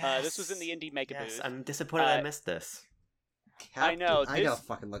 Yes. This was in the Indie Mega Yes, booth. I'm disappointed I missed this. I know, I gotta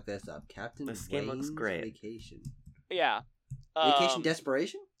fucking look this up. Captain This game looks Wayne's great. Vacation. Yeah. Vacation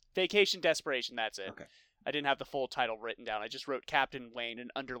Desperation? Vacation Desperation, that's it. Okay. I didn't have the full title written down. I just wrote Captain Wayne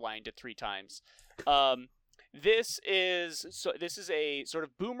and underlined it 3 times. This is a sort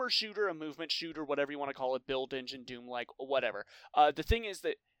of boomer shooter, a movement shooter, whatever you want to call it, build engine, Doom-like, whatever.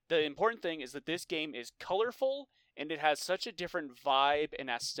 The important thing is that this game is colorful, and it has such a different vibe and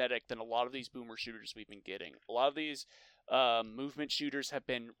aesthetic than a lot of these boomer shooters we've been getting. A lot of these movement shooters have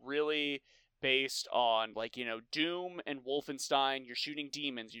been really based on, like, you know, Doom and Wolfenstein. You're shooting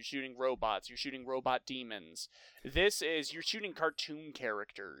demons, you're shooting robots, you're shooting robot demons. This is, you're shooting cartoon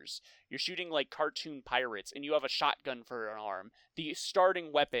characters. You're shooting, like, cartoon pirates, and you have a shotgun for an arm. The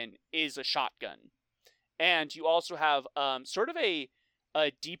starting weapon is a shotgun. And you also have sort of a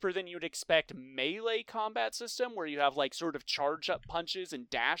deeper than you'd expect melee combat system where you have, like, sort of charge up punches and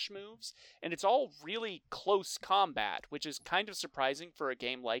dash moves. And it's all really close combat, which is kind of surprising for a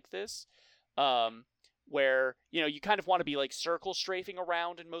game like this. Where, you know, you kind of want to be, like, circle strafing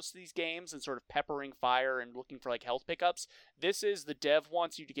around in most of these games and sort of peppering fire and looking for, like, health pickups. This is, the dev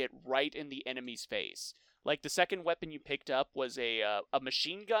wants you to get right in the enemy's face. Like, the second weapon you picked up was a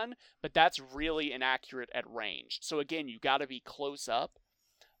machine gun, but that's really inaccurate at range. So again, you gotta be close up.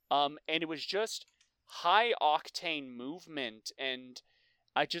 And it was just high-octane movement, and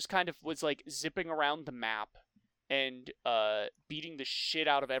I just kind of was, like, zipping around the map and beating the shit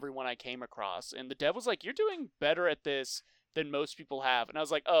out of everyone I came across. And the dev was like, you're doing better at this than most people have. And I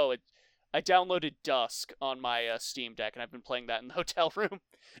was like, I downloaded Dusk on my Steam Deck, and I've been playing that in the hotel room.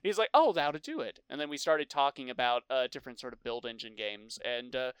 And he's like, oh, how to do it. And then we started talking about different sort of build engine games.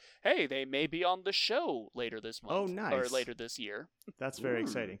 And, hey, they may be on the show later this month. Oh, nice. Or later this year. That's very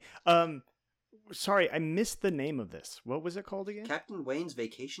exciting. Sorry, I missed the name of this. What was it called again? Captain Wayne's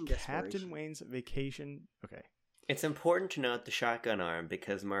Vacation Desperation. Captain Wayne's Vacation. Okay. It's important to note the shotgun arm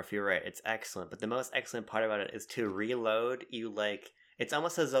because, Murph, you're right, it's excellent. But the most excellent part about it is to reload, it's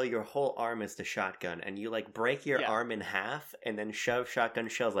almost as though your whole arm is the shotgun, and you, like, break your arm in half and then shove shotgun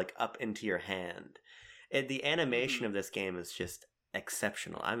shells, like, up into your hand. The animation of this game is just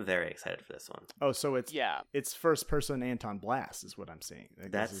exceptional. I'm very excited for this one. Oh, so it's first person Anton Blast is what I'm seeing.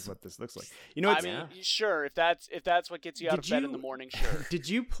 This is what this looks like. You know, I mean, sure, if that's what gets you out of bed in the morning, sure. Did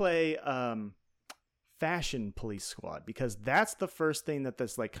you play Fashion Police Squad? Because that's the first thing that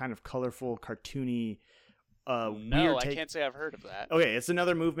this, like, kind of colorful, cartoony, no, I can't say I've heard of that. Okay, it's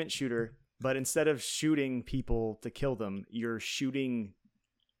another movement shooter, but instead of shooting people to kill them, you're shooting,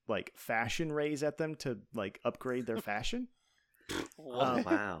 like, fashion rays at them to, like, upgrade their fashion. Oh,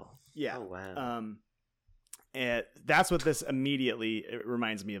 wow. Yeah. Oh, wow. And that's what this immediately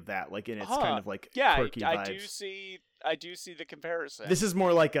reminds me of, that, like, in its kind of, like, quirky vibes. I do see the comparison. This is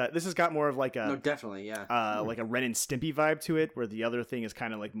more like this has got more of like a no, definitely, yeah, like a Ren and Stimpy vibe to it, where the other thing is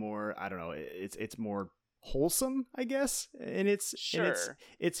kind of like more, I don't know, it's more wholesome, I guess, and it's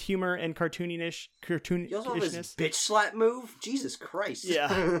it's humor and cartoonishness. You also have this bitch slap move. Jesus Christ.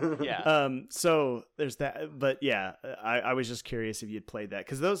 Yeah. Yeah. So there's that, but yeah, I was just curious if you'd played that,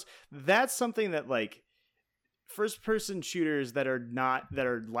 because that's something that, like, first person shooters that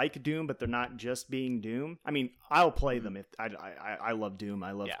are like Doom, but they're not just being Doom. I mean, I'll play them if I love Doom,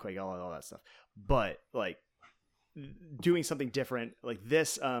 I love Quake, all that stuff. But, like, doing something different like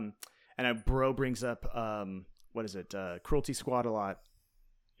this, and a bro brings up what is it? Cruelty Squad a lot.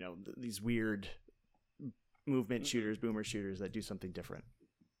 You know, these weird movement shooters, boomer shooters that do something different.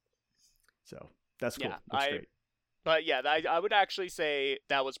 So that's cool. That's great. But yeah, I would actually say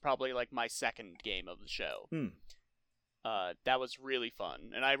that was probably, like, my second game of the show. That was really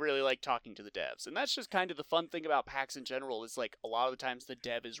fun, and I really like talking to the devs. And that's just kind of the fun thing about PAX in general, is, like, a lot of the times the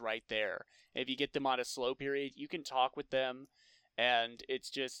dev is right there. If you get them on a slow period, you can talk with them, and it's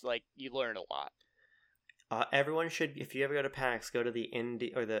just, like, you learn a lot. Everyone should, if you ever go to PAX, go to the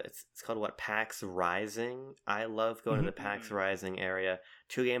indie, or it's called what, PAX Rising. I love going to the PAX Rising area.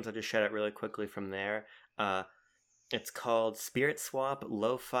 2 games I'll just shout out really quickly from there. It's called Spirit Swap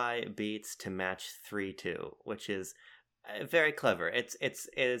Lo-Fi Beats to Match 3-2, which is very clever. It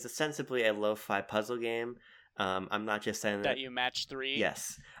is ostensibly a lo-fi puzzle game. I'm not just saying that you match 3.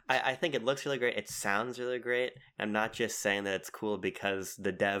 Yes, I think it looks really great. It sounds really great. I'm not just saying that it's cool because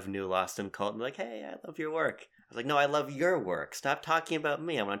the dev knew Lost in Cult and like, hey, I love your work. I was like, no, I love your work. Stop talking about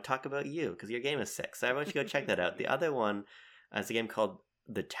me. I want to talk about you because your game is sick. So everyone should go check that out. The other one is a game called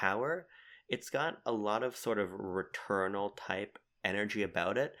The Tower. It's got a lot of sort of Returnal type energy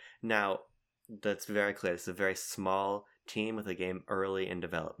about it. Now, that's very clear. It's a very small team with a game early in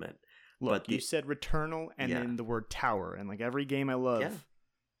development. Look, you said Returnal and then the word tower, and like every game I love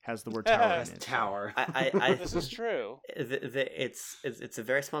has the word tower in it. Tower. This is true. It's a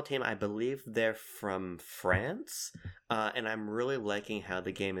very small team. I believe they're from France, and I'm really liking how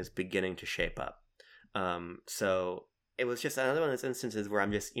the game is beginning to shape up. So it was just another one of those instances where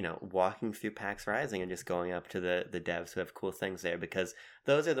I'm just, walking through PAX Rising and just going up to the devs who have cool things there, because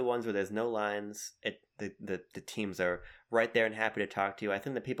those are the ones where there's no lines. The teams are right there and happy to talk to you. I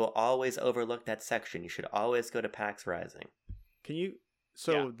think that people always overlook that section. You should always go to PAX Rising. Can you...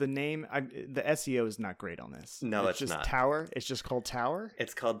 So the name, the SEO is not great on this. No, it's just not. Tower. It's just called Tower.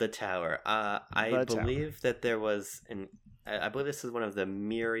 It's called The Tower. I believe that there was I believe this is one of the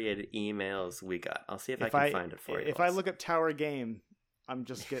myriad emails we got. I'll see if I can find it for you. If I look up Tower game, I'm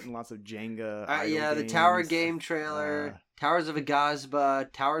just getting lots of Jenga. Yeah, the Tower game trailer, Towers of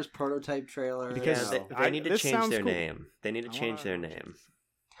Agazba, Towers prototype trailer. Because they need to change their name. They need to change their name.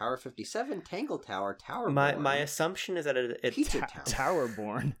 Tower 57, Tangle Tower, Tower. My assumption is that it's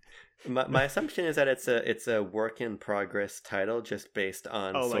Towerborn. My assumption is that it's a work in progress title, just based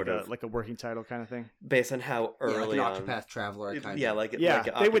on like a working title kind of thing. Based on how early like an Octopath Traveler kind of. Yeah, like an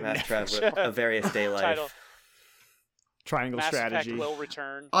Octopath Traveler, a various day life. Title. Triangle Mass strategy Effect will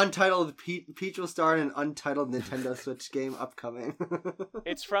return. Untitled Peach will star in an untitled Nintendo Switch game upcoming.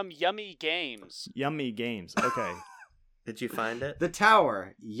 It's from Yummy Games. Yummy Games. Okay. Did you find it? The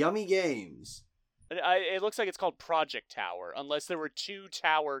Tower, Yummy Games. It looks like it's called Project Tower, unless there were 2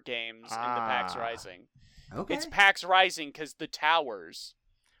 Tower games in the PAX Rising. Okay. It's PAX Rising because the towers.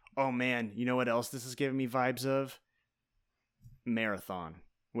 Oh man, you know what else this is giving me vibes of? Marathon,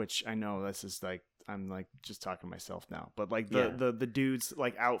 which I know this is like, I'm like just talking to myself now, but like the dude's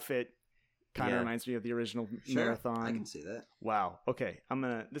like outfit kind of reminds me of the original Marathon. I can see that. Wow. Okay,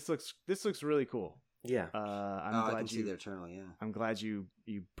 this looks really cool. Yeah. I can see the Eternal. Yeah. I'm glad you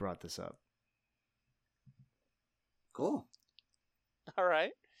brought this up. Cool. All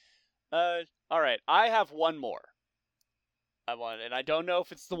right. I have one more. And I don't know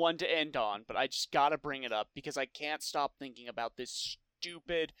if it's the one to end on, but I just gotta bring it up because I can't stop thinking about this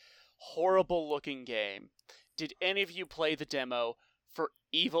stupid, horrible-looking game. Did any of you play the demo for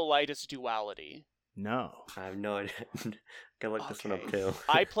Evilitis Duality? No. I have no idea. Gotta look this one up too.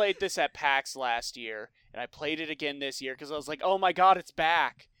 I played this at PAX last year, and I played it again this year because I was like, oh my god, it's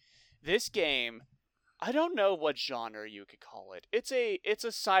back. This game, I don't know what genre you could call it. It's a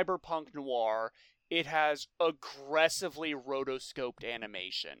cyberpunk noir. It has aggressively rotoscoped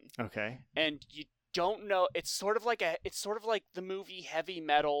animation. Okay. And you don't know, it's sort of like the movie Heavy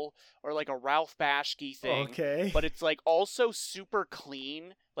Metal or like a Ralph Bashki thing. Okay. But it's like also super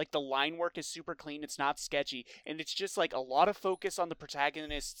clean. Like the line work is super clean. It's not sketchy, and it's just like a lot of focus on the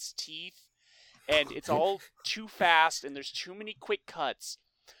protagonist's teeth, and it's all too fast, and there's too many quick cuts.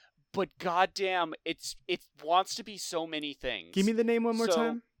 But goddamn, it wants to be so many things. Give me the name one more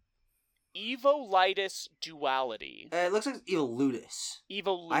time. Evilitis Duality. It looks like Evolutus.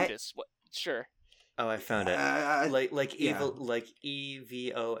 Evolutus. What? Sure. Oh, I found it. Evil, like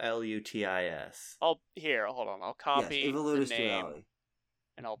EVOLUTIS. Hold on. I'll copy Evolutus the name, Duality.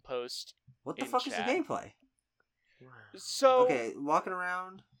 and I'll post. What the fuck chat. is the gameplay? So okay, walking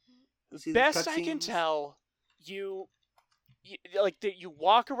around. Best I can tell, you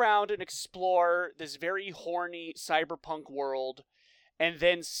walk around and explore this very horny cyberpunk world, and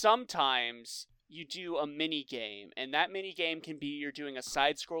then sometimes you do a mini game, and that mini game can be you're doing a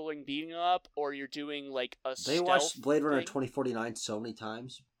side-scrolling beating up, or you're doing like a They watched Blade Runner 2049 so many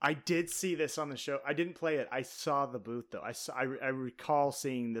times. I did see this on the show. I didn't play it. I saw the booth though. I recall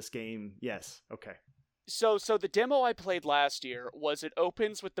seeing this game. Yes. Okay. So the demo I played last year was it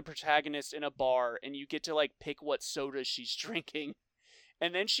opens with the protagonist in a bar, and you get to like pick what soda she's drinking.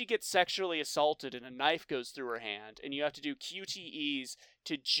 And then she gets sexually assaulted and a knife goes through her hand, and you have to do QTEs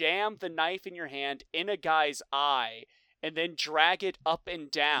to jam the knife in your hand in a guy's eye and then drag it up and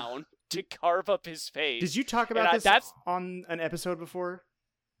down to carve up his face. Did you talk about this on an episode before?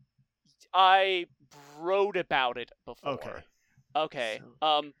 I wrote about it before. Okay.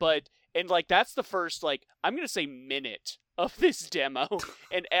 But And like that's the first like I'm gonna say minute of this demo,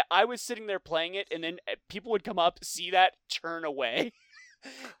 and I was sitting there playing it, and then people would come up, see that, turn away.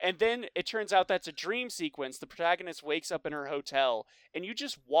 And then it turns out that's a dream sequence. The protagonist wakes up in her hotel, and you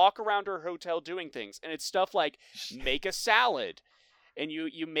just walk around her hotel doing things. And it's stuff like make a salad. And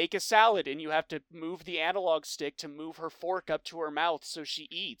you make a salad, and you have to move the analog stick to move her fork up to her mouth so she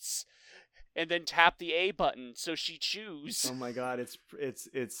eats. And then tap the A button so she chews. Oh my god, it's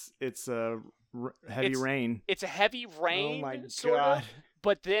heavy rain. It's a heavy rain. Oh my sort god. of,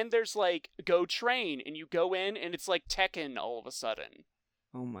 but then there's like go train, and you go in, and it's like Tekken all of a sudden.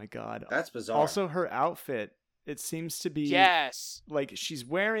 Oh my god. That's bizarre. Also, her outfit, it seems to be Yes. like she's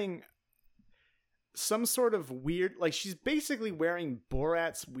wearing some sort of weird, like she's basically wearing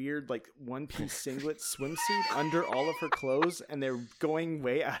Borat's weird like one-piece singlet swimsuit under all of her clothes, and they're going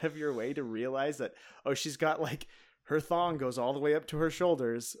way out of your way to realize that she's got like her thong goes all the way up to her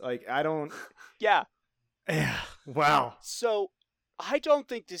shoulders. Like I don't. Yeah. Wow. So I don't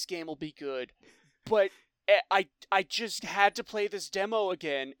think this game will be good, but I just had to play this demo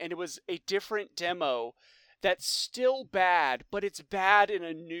again, and it was a different demo that's still bad, but it's bad in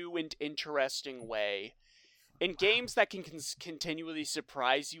a new and interesting way. And games that can continually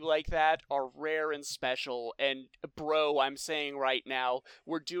surprise you like that are rare and special, and bro, I'm saying right now,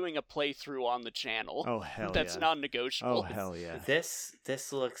 we're doing a playthrough on the channel. Oh hell That's yeah. non-negotiable. Oh hell yeah. This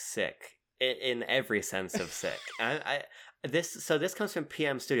looks sick in every sense of sick. This comes from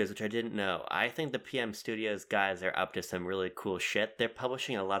PM Studios, which I didn't know. I think the PM Studios guys are up to some really cool shit. They're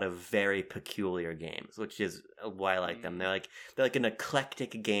publishing a lot of very peculiar games, which is why I like them. They're like an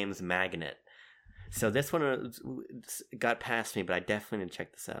eclectic games magnet. So this one got past me, but I definitely need to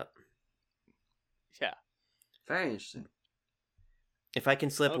check this out. Yeah. Very interesting. If I can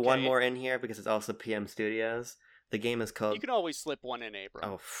slip one more in here, because it's also PM Studios, the game is called... You can always slip one in,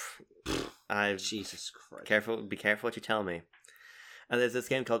 Abram. Jesus Christ. Be careful what you tell me. And there's this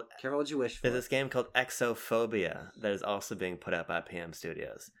game called... Careful what you wish for. There's this game called Exophobia that is also being put out by PM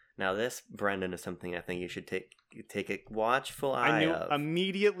Studios. Now this, Brendan, is something I think you should take a watchful eye I knew of.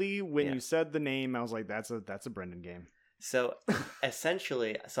 immediately when you said the name, I was like, that's a Brendan game. So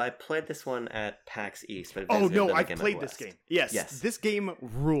essentially, I played this one at PAX East. But I played this game. Yes, this game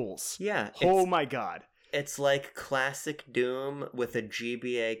rules. Yeah. Oh my god. It's like classic Doom with a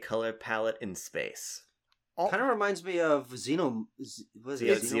GBA color palette in space. Kind of reminds me of Xeno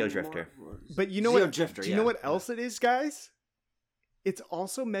Drifter. But you know Xeno what? Drifter, do you know what else it is, guys? It's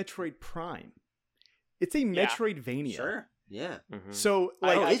also Metroid Prime. It's a Metroidvania. Sure. Yeah. Mm-hmm. So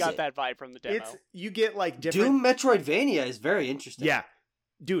like I got that vibe from the demo. You get like different Doom Metroidvania is very interesting. Yeah.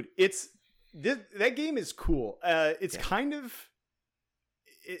 Dude, that game is cool. It's kind of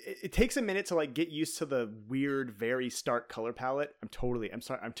it takes a minute to like get used to the weird, very stark color palette. I'm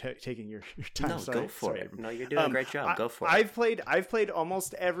sorry. I'm taking your time. No, sorry. go for it. No, you're doing a great job. Go for it. I've played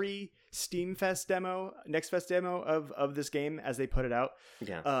almost every Steam Fest demo, Next Fest demo of this game as they put it out.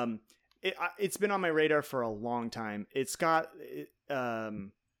 Yeah. It's been on my radar for a long time. It's got it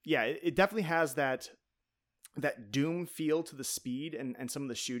definitely has that Doom feel to the speed and some of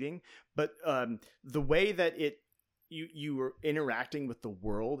the shooting, but the way that you were interacting with the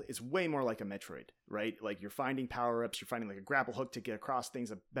world is way more like a Metroid, right? Like you're finding power-ups, you're finding like a grapple hook to get across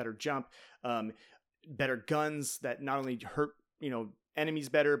things, a better jump, better guns that not only hurt, enemies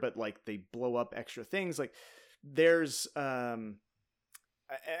better, but like they blow up extra things. Like there's and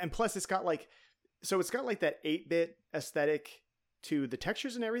plus it's got like that 8-bit aesthetic to the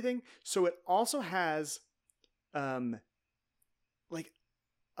textures and everything. So it also has like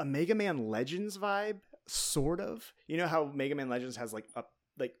a Mega Man Legends vibe, sort of. You know how Mega Man Legends has like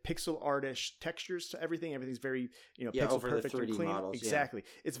pixel artish textures to everything. Everything's very pixel perfect and clean. Models, exactly.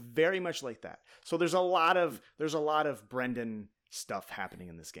 Yeah. It's very much like that. So there's a lot of Brendan stuff happening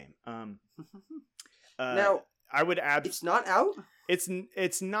in this game. Now I would add it's not out.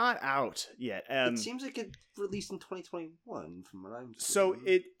 It's not out yet. It seems like it released in 2021, from what I'm. So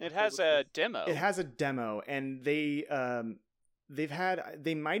it has a demo. It has a demo, and they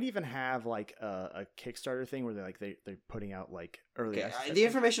might even have like a Kickstarter thing where they're putting out like early. The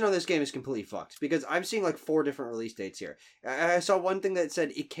information on this game is completely fucked because I'm seeing like 4 different release dates here. I saw one thing that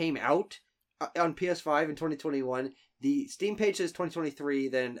said it came out on PS5 in 2021. The Steam page says 2023.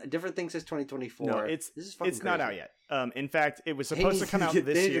 Then a different thing says 2024. No, it's not out yet. In fact, it was supposed to come out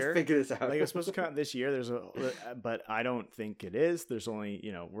this year. Figure this out. Like it was supposed to come out this year. But I don't think it is. There's only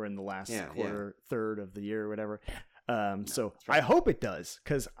we're in the last third of the year or whatever. So right. I hope it does,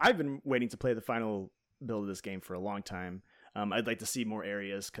 because I've been waiting to play the final build of this game for a long time. I'd like to see more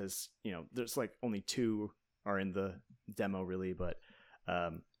areas because there's like only 2 are in the demo really, but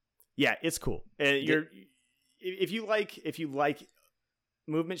Yeah, it's cool. If you like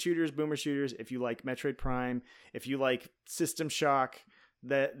movement shooters, boomer shooters, if you like Metroid Prime, if you like System Shock,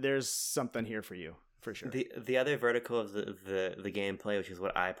 there's something here for you for sure. The other vertical of the gameplay, which is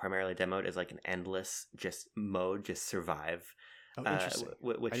what I primarily demoed, is like an endless just mode, just survive. Oh, interesting.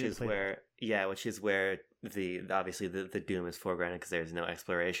 Which is where the obviously the Doom is foregrounded because there's no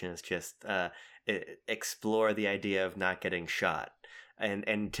exploration. It's just explore the idea of not getting shot,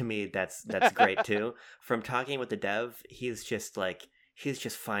 and to me that's great too. From talking with the dev, he's just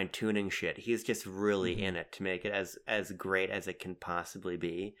fine tuning shit. He's just really in it to make it as great as it can possibly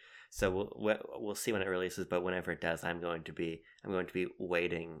be. So we'll see when it releases, but whenever it does, I'm going to be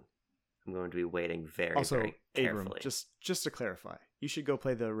waiting. I'm going to be waiting very, also, very carefully. Abram, just to clarify, you should go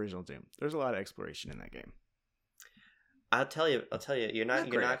play the original Doom. There's a lot of exploration in that game. I'll tell you, you're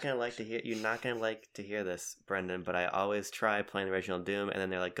not gonna like to hear this, Brendan. But I always try playing the original Doom, and then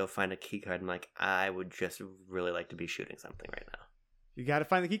they're like, "Go find a key card." I'm like, I would just really like to be shooting something right now. You got to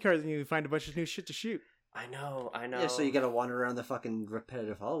find the key cards, and you find a bunch of new shit to shoot. I know. Yeah, so you gotta wander around the fucking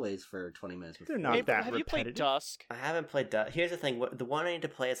repetitive hallways for 20 minutes. They're not that Have repetitive. you played Dusk? I haven't played Dusk. Here's the thing. The one I need to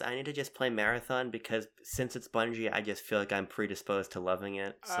play is I need to just play Marathon because since it's Bungie, I just feel like I'm predisposed to loving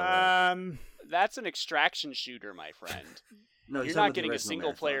it. So That's an extraction shooter, my friend. No, You're not getting a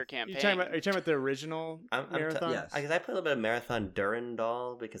single-player Are you campaign. talking about the original Marathon? yes. Because I played a little bit of Marathon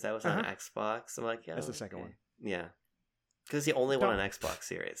Durandal because that was on Xbox. I'm like, yeah, That's the second one. Yeah, because it's the only one on Xbox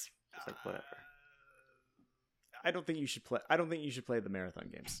series. It's like whatever. I don't think you should play the Marathon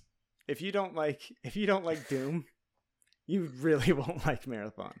games. If you don't like Doom, you really won't like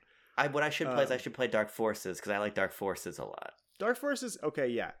Marathon. What I should play is I should play Dark Forces because I like Dark Forces a lot. Dark Forces, okay,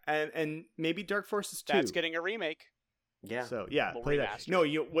 yeah, and maybe Dark Forces 2. That's getting a remake. Yeah. So yeah, Well, play that. remastered. No,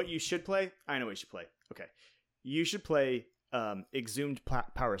 what you should play? I know what you should play. Okay, you should play Exhumed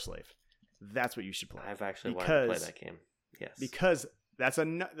Power Slave. That's what you should play. I've actually wanted to play that game. Yes, because that's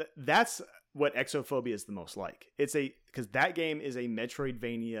what Exophobia is the most like. Because that game is a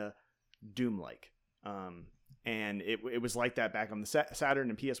Metroidvania Doom-like, and it was like that back on the Saturn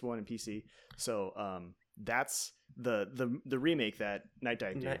and PS1 and PC. So that's the remake that Night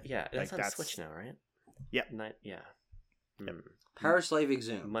Dive did. Yeah, that's on Switch now, right? Yeah, yeah. Power Slave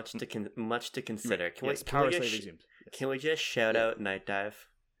Exhumed. Much to consider. Can we just shout out Night Dive?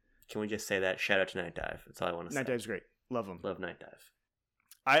 Can we just say that? Shout out to Night Dive. That's all I want to say. Night Dive's great. Love them. Love Night Dive.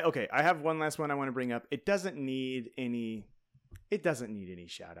 I have one last one I want to bring up. It doesn't need any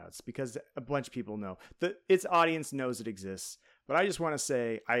shout outs because a bunch of people know. Its audience knows it exists. But I just want to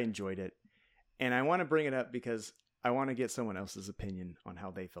say I enjoyed it. And I want to bring it up because I want to get someone else's opinion on how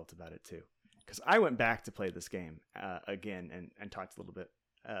they felt about it too. Because I went back to play this game again and talked a little bit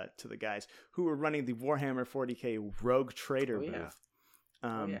to the guys who were running the Warhammer 40k Rogue Trader booth.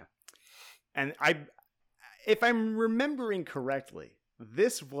 And if I'm remembering correctly,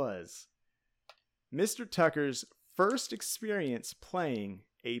 this was Mr. Tucker's first experience playing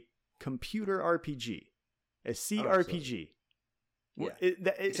a computer RPG, a CRPG. Yeah.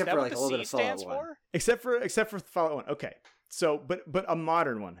 Except for like a little bit of Fallout 1. Except for Fallout 1. Okay. So, but a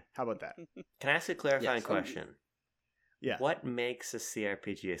modern one. How about that? Can I ask a clarifying question? Yeah. What makes a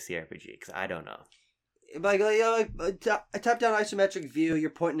CRPG a CRPG? Because I don't know. Like a top-down isometric view, you're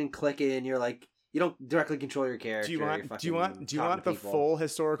pointing and clicking, you're like, you don't directly control your character. Do you want the full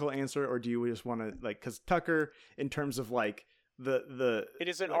historical answer, or do you just want to because Tucker, in terms of like the it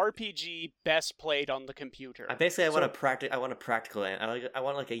is an RPG best played on the computer. I want a practical. I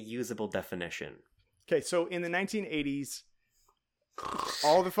want like a usable definition. Okay, so in the 1980s,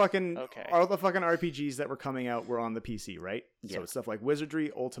 all the fucking RPGs that were coming out were on the PC, right? Yeah. So stuff like Wizardry,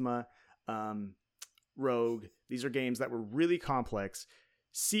 Ultima, Rogue. These are games that were really complex.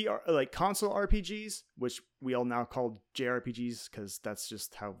 Like console RPGs, which we all now call JRPGs because that's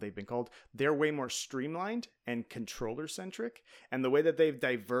just how they've been called. They're way more streamlined and controller centric, and the way that they've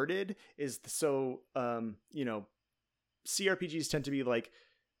diverted is CRPGs tend to be like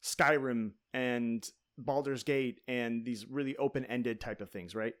Skyrim and Baldur's Gate and these really open-ended type of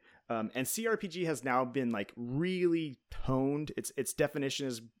things, right? And CRPG has now been like really toned. Its definition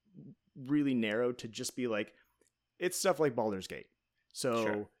is really narrowed to just be like it's stuff like Baldur's Gate. So,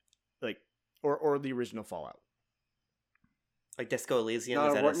 sure. like, or the original Fallout, like Disco Elysium,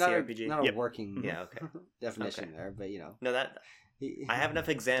 is that a CRPG? Not a working definition there, but no, that I have enough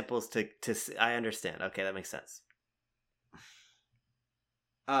examples to I understand. Okay, that makes sense.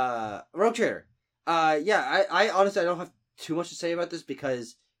 Rogue Trader. I honestly I don't have too much to say about this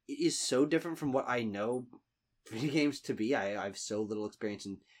because it is so different from what I know video games to be. I have so little experience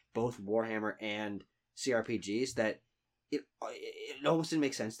in both Warhammer and CRPGs that it almost didn't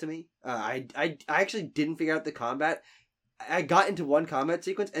make sense to me. I actually didn't figure out the combat. I got into one combat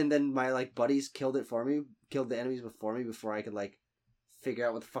sequence, and then my like buddies killed the enemies before me before I could like figure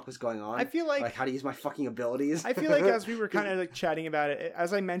out what the fuck was going on. I feel like how to use my fucking abilities. I feel like as we were kind of like chatting about it,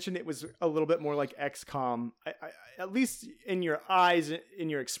 as I mentioned, it was a little bit more like XCOM. I at least in your eyes, in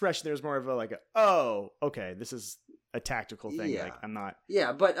your expression, there's more of a like, oh, okay, this is a tactical thing. Yeah. Like I'm not.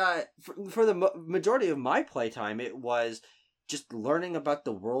 Yeah, but for the majority of my playtime, it was just learning about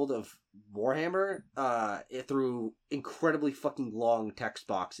the world of Warhammer through incredibly fucking long text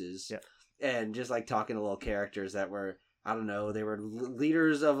boxes. Yeah. And just like talking to little characters that were, I don't know, they were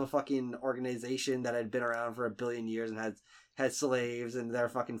leaders of a fucking organization that had been around for 1 billion years and had slaves, and they're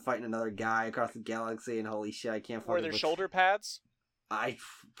fucking fighting another guy across the galaxy, and holy shit, I can't fucking... Were there shoulder pads? I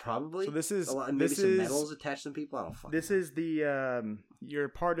probably... So this is... maybe some medals attached to people? I don't fucking This is the... you're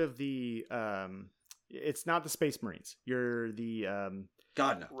part of the... it's not the Space Marines. You're the...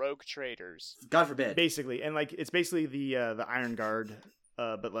 God, no. Rogue traders. God forbid. Basically. And like it's basically the Iron Guard,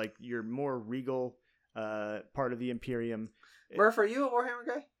 but like you're more regal... part of the Imperium. Murph, are you a Warhammer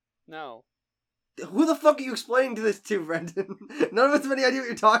guy? No. Who the fuck are you explaining to this to, Brendan? None of us have any idea what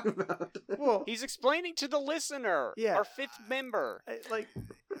you're talking about. Well, He's explaining to the listener. Yeah. Our 5th member.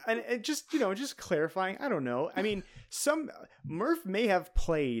 And just just clarifying. I don't know. I mean, Murph may have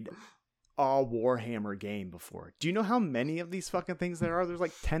played a Warhammer game before. Do you know how many of these fucking things there are? There's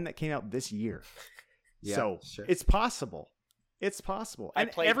like 10 that came out this year. Yeah, so sure. it's possible. It's possible. I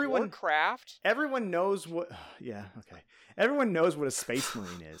And played Warcraft. Everyone knows what... Yeah, okay. Everyone knows what a Space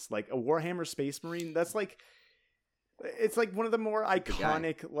Marine is. Like, a Warhammer Space Marine, that's like... It's like one of the more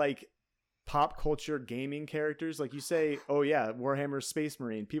iconic, like, pop culture gaming characters. Like, you say, oh yeah, Warhammer Space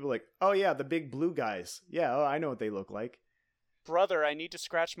Marine. People are like, oh yeah, the big blue guys. Yeah, oh, I know what they look like. Brother, I need to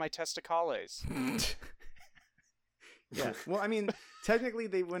scratch my testicles. Yeah, well, I mean, technically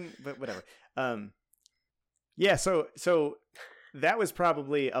they wouldn't, but whatever. Yeah, so that was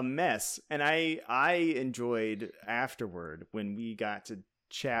probably a mess, and I enjoyed afterward when we got to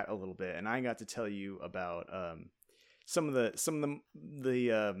chat a little bit, and I got to tell you about some of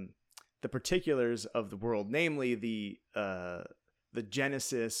the particulars of the world, namely the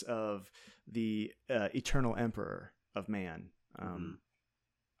genesis of the eternal emperor of man.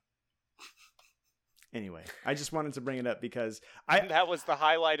 Anyway, I just wanted to bring it up because that was the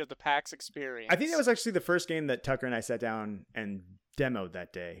highlight of the PAX experience. I think that was actually the first game that Tucker and I sat down and demoed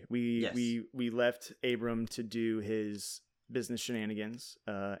that day. We left Abram to do his business shenanigans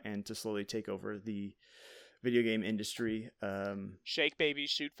and to slowly take over the video game industry. Shake baby,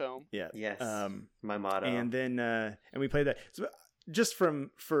 shoot foam. Yeah. Yes. My motto. And then and we played that. So just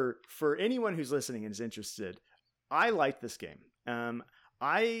for anyone who's listening and is interested, I liked this game.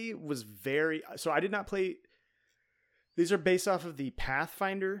 I did not play. These are based off of the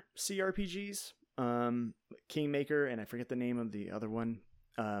Pathfinder CRPGs, Kingmaker, and I forget the name of the other one.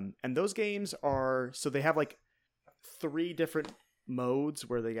 And those games they have like 3 different modes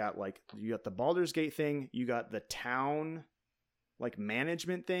where they got like, you got the Baldur's Gate thing, you got the town like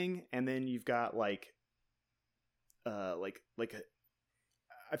management thing, and then you've got I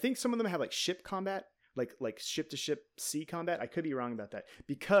think some of them have like ship combat. Like ship to ship sea combat. I could be wrong about that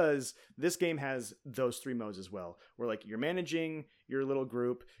because this game has those 3 modes as well, where like you're managing your little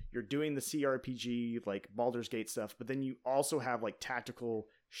group, you're doing the CRPG like Baldur's Gate stuff, but then you also have like tactical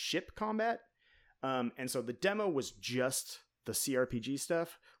ship combat. And so the demo was just the CRPG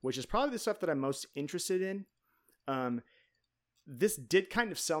stuff, which is probably the stuff that I'm most interested in. This did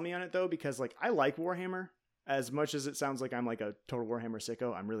kind of sell me on it though, because like I like Warhammer. As much as it sounds like I'm like a total Warhammer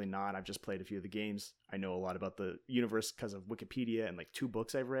sicko, I'm really not. I've just played a few of the games. I know a lot about the universe because of Wikipedia and like 2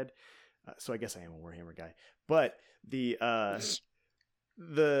 books I've read. So I guess I am a Warhammer guy. But the doesn't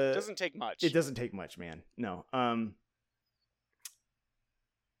take much. It doesn't take much, man. No.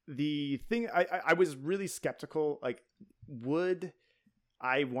 The thing I was really skeptical. Like, would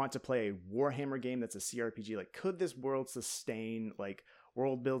I want to play a Warhammer game that's a CRPG? Like, could this world sustain like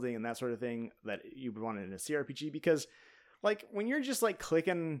world building and that sort of thing that you would want in a CRPG? Because like when you're just like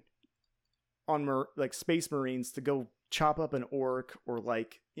clicking on like Space Marines to go chop up an orc, or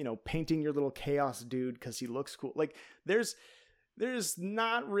like, you know, painting your little chaos dude because he looks cool, like there's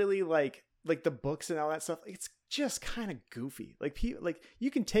not really like the books and all that stuff. It's just kind of goofy. Like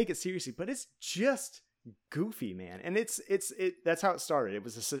you can take it seriously, but it's just goofy, man. And that's how it started. It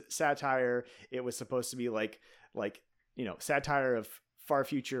was a satire. It was supposed to be like you know, satire of far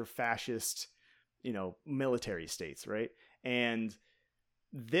future fascist, you know, military states, right? And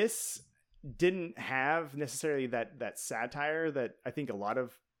this didn't have necessarily that satire that I think a lot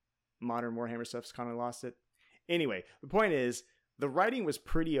of modern Warhammer stuff's kind of lost it. Anyway, the point is, the writing was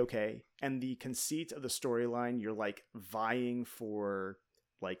pretty okay, and the conceit of the storyline, you're like vying for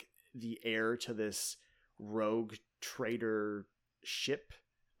like the heir to this rogue trader ship.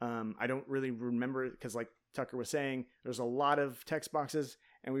 I don't really remember it because, like Tucker was saying, there's a lot of text boxes,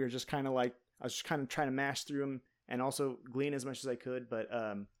 and we were just kind of like, I was just kind of trying to mash through them and also glean as much as I could. But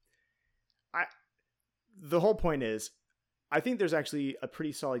the whole point is, I think there's actually a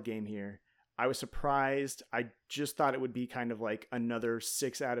pretty solid game here. I was surprised. I just thought it would be kind of like another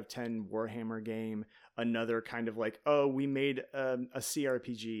 6 out of 10 Warhammer game. Another kind of like, oh, we made a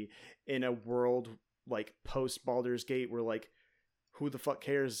CRPG in a world like post Baldur's Gate where like, who the fuck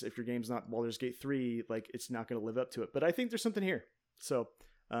cares if your game's not Baldur's Gate 3? Like, it's not going to live up to it. But I think there's something here. So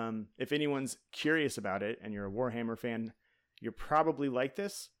if anyone's curious about it and you're a Warhammer fan, you're probably like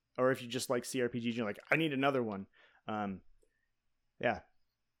this. Or if you just like CRPGs and you're like, I need another one. Yeah,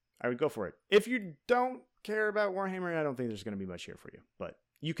 I would go for it. If you don't care about Warhammer, I don't think there's going to be much here for you. But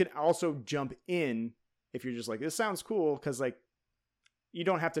you can also jump in if you're just like, this sounds cool, because like, you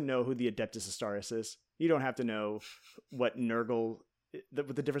don't have to know who the Adeptus Astaris is. You don't have to know what Nurgle,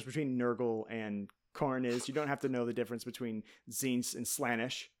 what the difference between Nurgle and Khorne is. You don't have to know the difference between Tzeentch and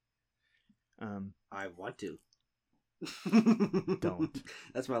Slaanesh. I want to. Don't.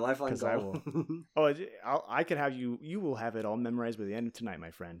 That's my lifeline goal. I will. I could have you. You will have it all memorized by the end of tonight,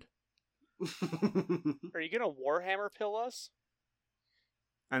 my friend. Are you gonna Warhammer pill us?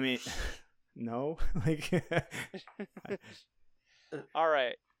 I mean, no. Like, all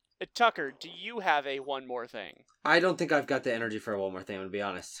right, Tucker. Do you have a one more thing? I don't think I've got the energy for one more thing. I'm gonna be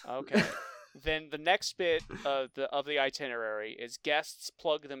honest. Okay. Then the next bit of the itinerary is guests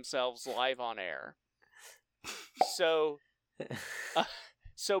plug themselves live on air. So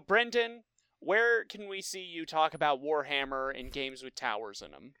Brendan, where can we see you talk about Warhammer and games with towers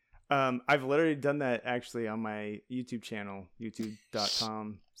in them? I've literally done that actually on my YouTube channel,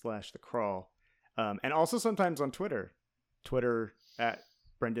 youtube.com/thecrawl. And also sometimes on Twitter at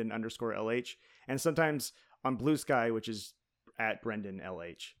Brendan_LH, and sometimes on Blue Sky, which is at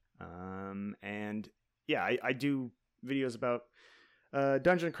BrendanLH. And yeah, I do videos about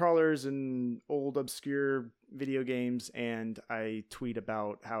dungeon crawlers and old obscure video games, and I tweet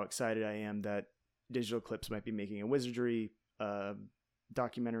about how excited I am that Digital Eclipse might be making a wizardry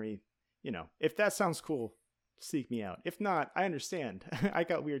documentary. You know, if that sounds cool, seek me out. If not, I understand. I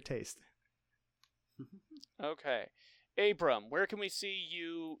got weird taste. Okay. Abram, where can we see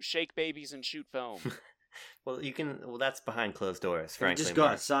you shake babies and shoot foam? Well, you can. Well, that's behind closed doors. Frankly, just go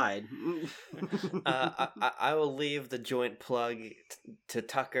outside. I will leave the joint plug to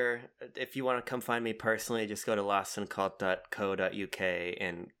Tucker. If you want to come find me personally, just go to lostandcult.co.uk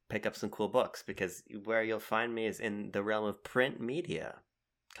and pick up some cool books, because where you'll find me is in the realm of print media.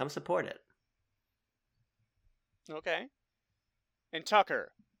 Come support it. Okay. And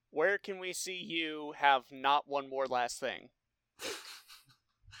Tucker, where can we see you have not one more last thing?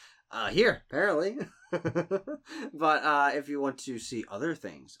 Here, apparently. But if you want to see other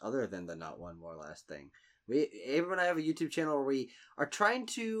things other than the not one more last thing, Abram and I have a YouTube channel where we are trying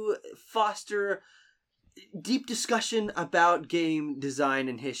to foster deep discussion about game design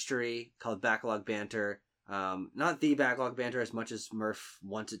and history, called Backlog Banter. Not the Backlog Banter as much as Murph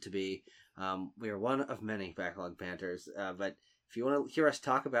wants it to be. We are one of many Backlog Banters. But if you want to hear us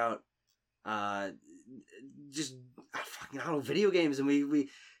talk about just I don't know, video games, and we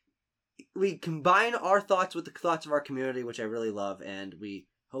combine our thoughts with the thoughts of our community, which I really love, and we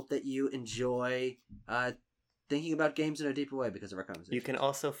hope that you enjoy thinking about games in a deeper way because of our conversation. You can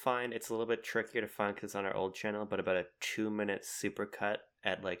also find, it's a little bit trickier to find because it's on our old channel, but about a 2-minute supercut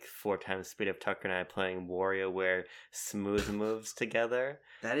at like 4 times the speed of Tucker and I playing WarioWare smooth moves together.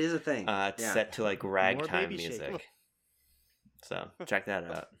 That is a thing. Set to like ragtime music. So check that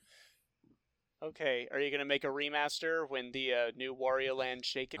out. Okay, are you going to make a remaster when the new Wario Land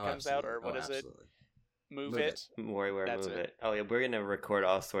Shake It comes out, or what is absolutely. it? Move it? WarioWare That's Move It. Oh yeah, we're going to record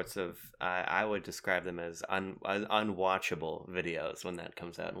all sorts of, I would describe them as unwatchable videos when that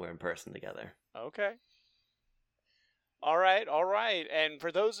comes out and we're in person together. Okay. All right. And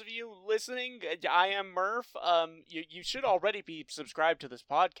for those of you listening, I am Murph. You should already be subscribed to this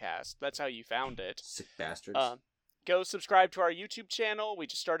podcast. That's how you found it. Sick bastards. Go subscribe to our YouTube channel. We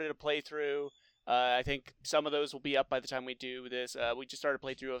just started a playthrough. I think some of those will be up by the time we do this. We just started a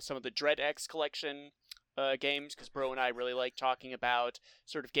playthrough of some of the Dread X collection games, because Bro and I really like talking about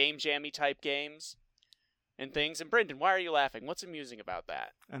sort of game jammy type games and things. And Brendan, why are you laughing? What's amusing about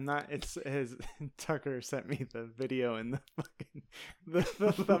that? I'm not. It's his. Tucker sent me the video and the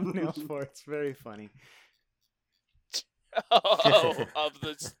thumbnail for it. It's very funny. of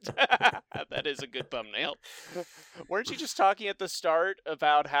the. That is a good thumbnail. Weren't you just talking at the start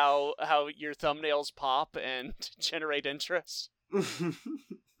about how your thumbnails pop and generate interest?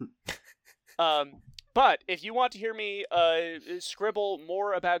 But if you want to hear me scribble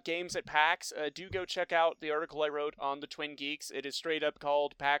more about games at PAX, do go check out the article I wrote on the Twin Geeks. It is straight up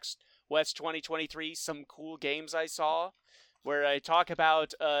called PAX West 2023, Some Cool Games I Saw, where I talk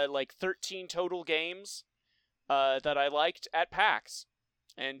about like 13 total games that I liked at PAX,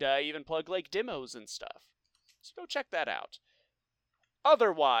 and even plug like demos and stuff. So go check that out.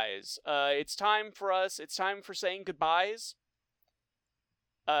 Otherwise, it's time for saying goodbyes.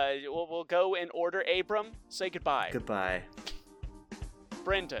 We'll go in order. Abram, say goodbye. Goodbye.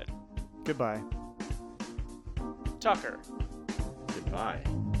 Brendan. Goodbye. Tucker. Goodbye.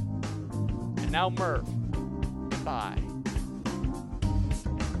 And now Murph.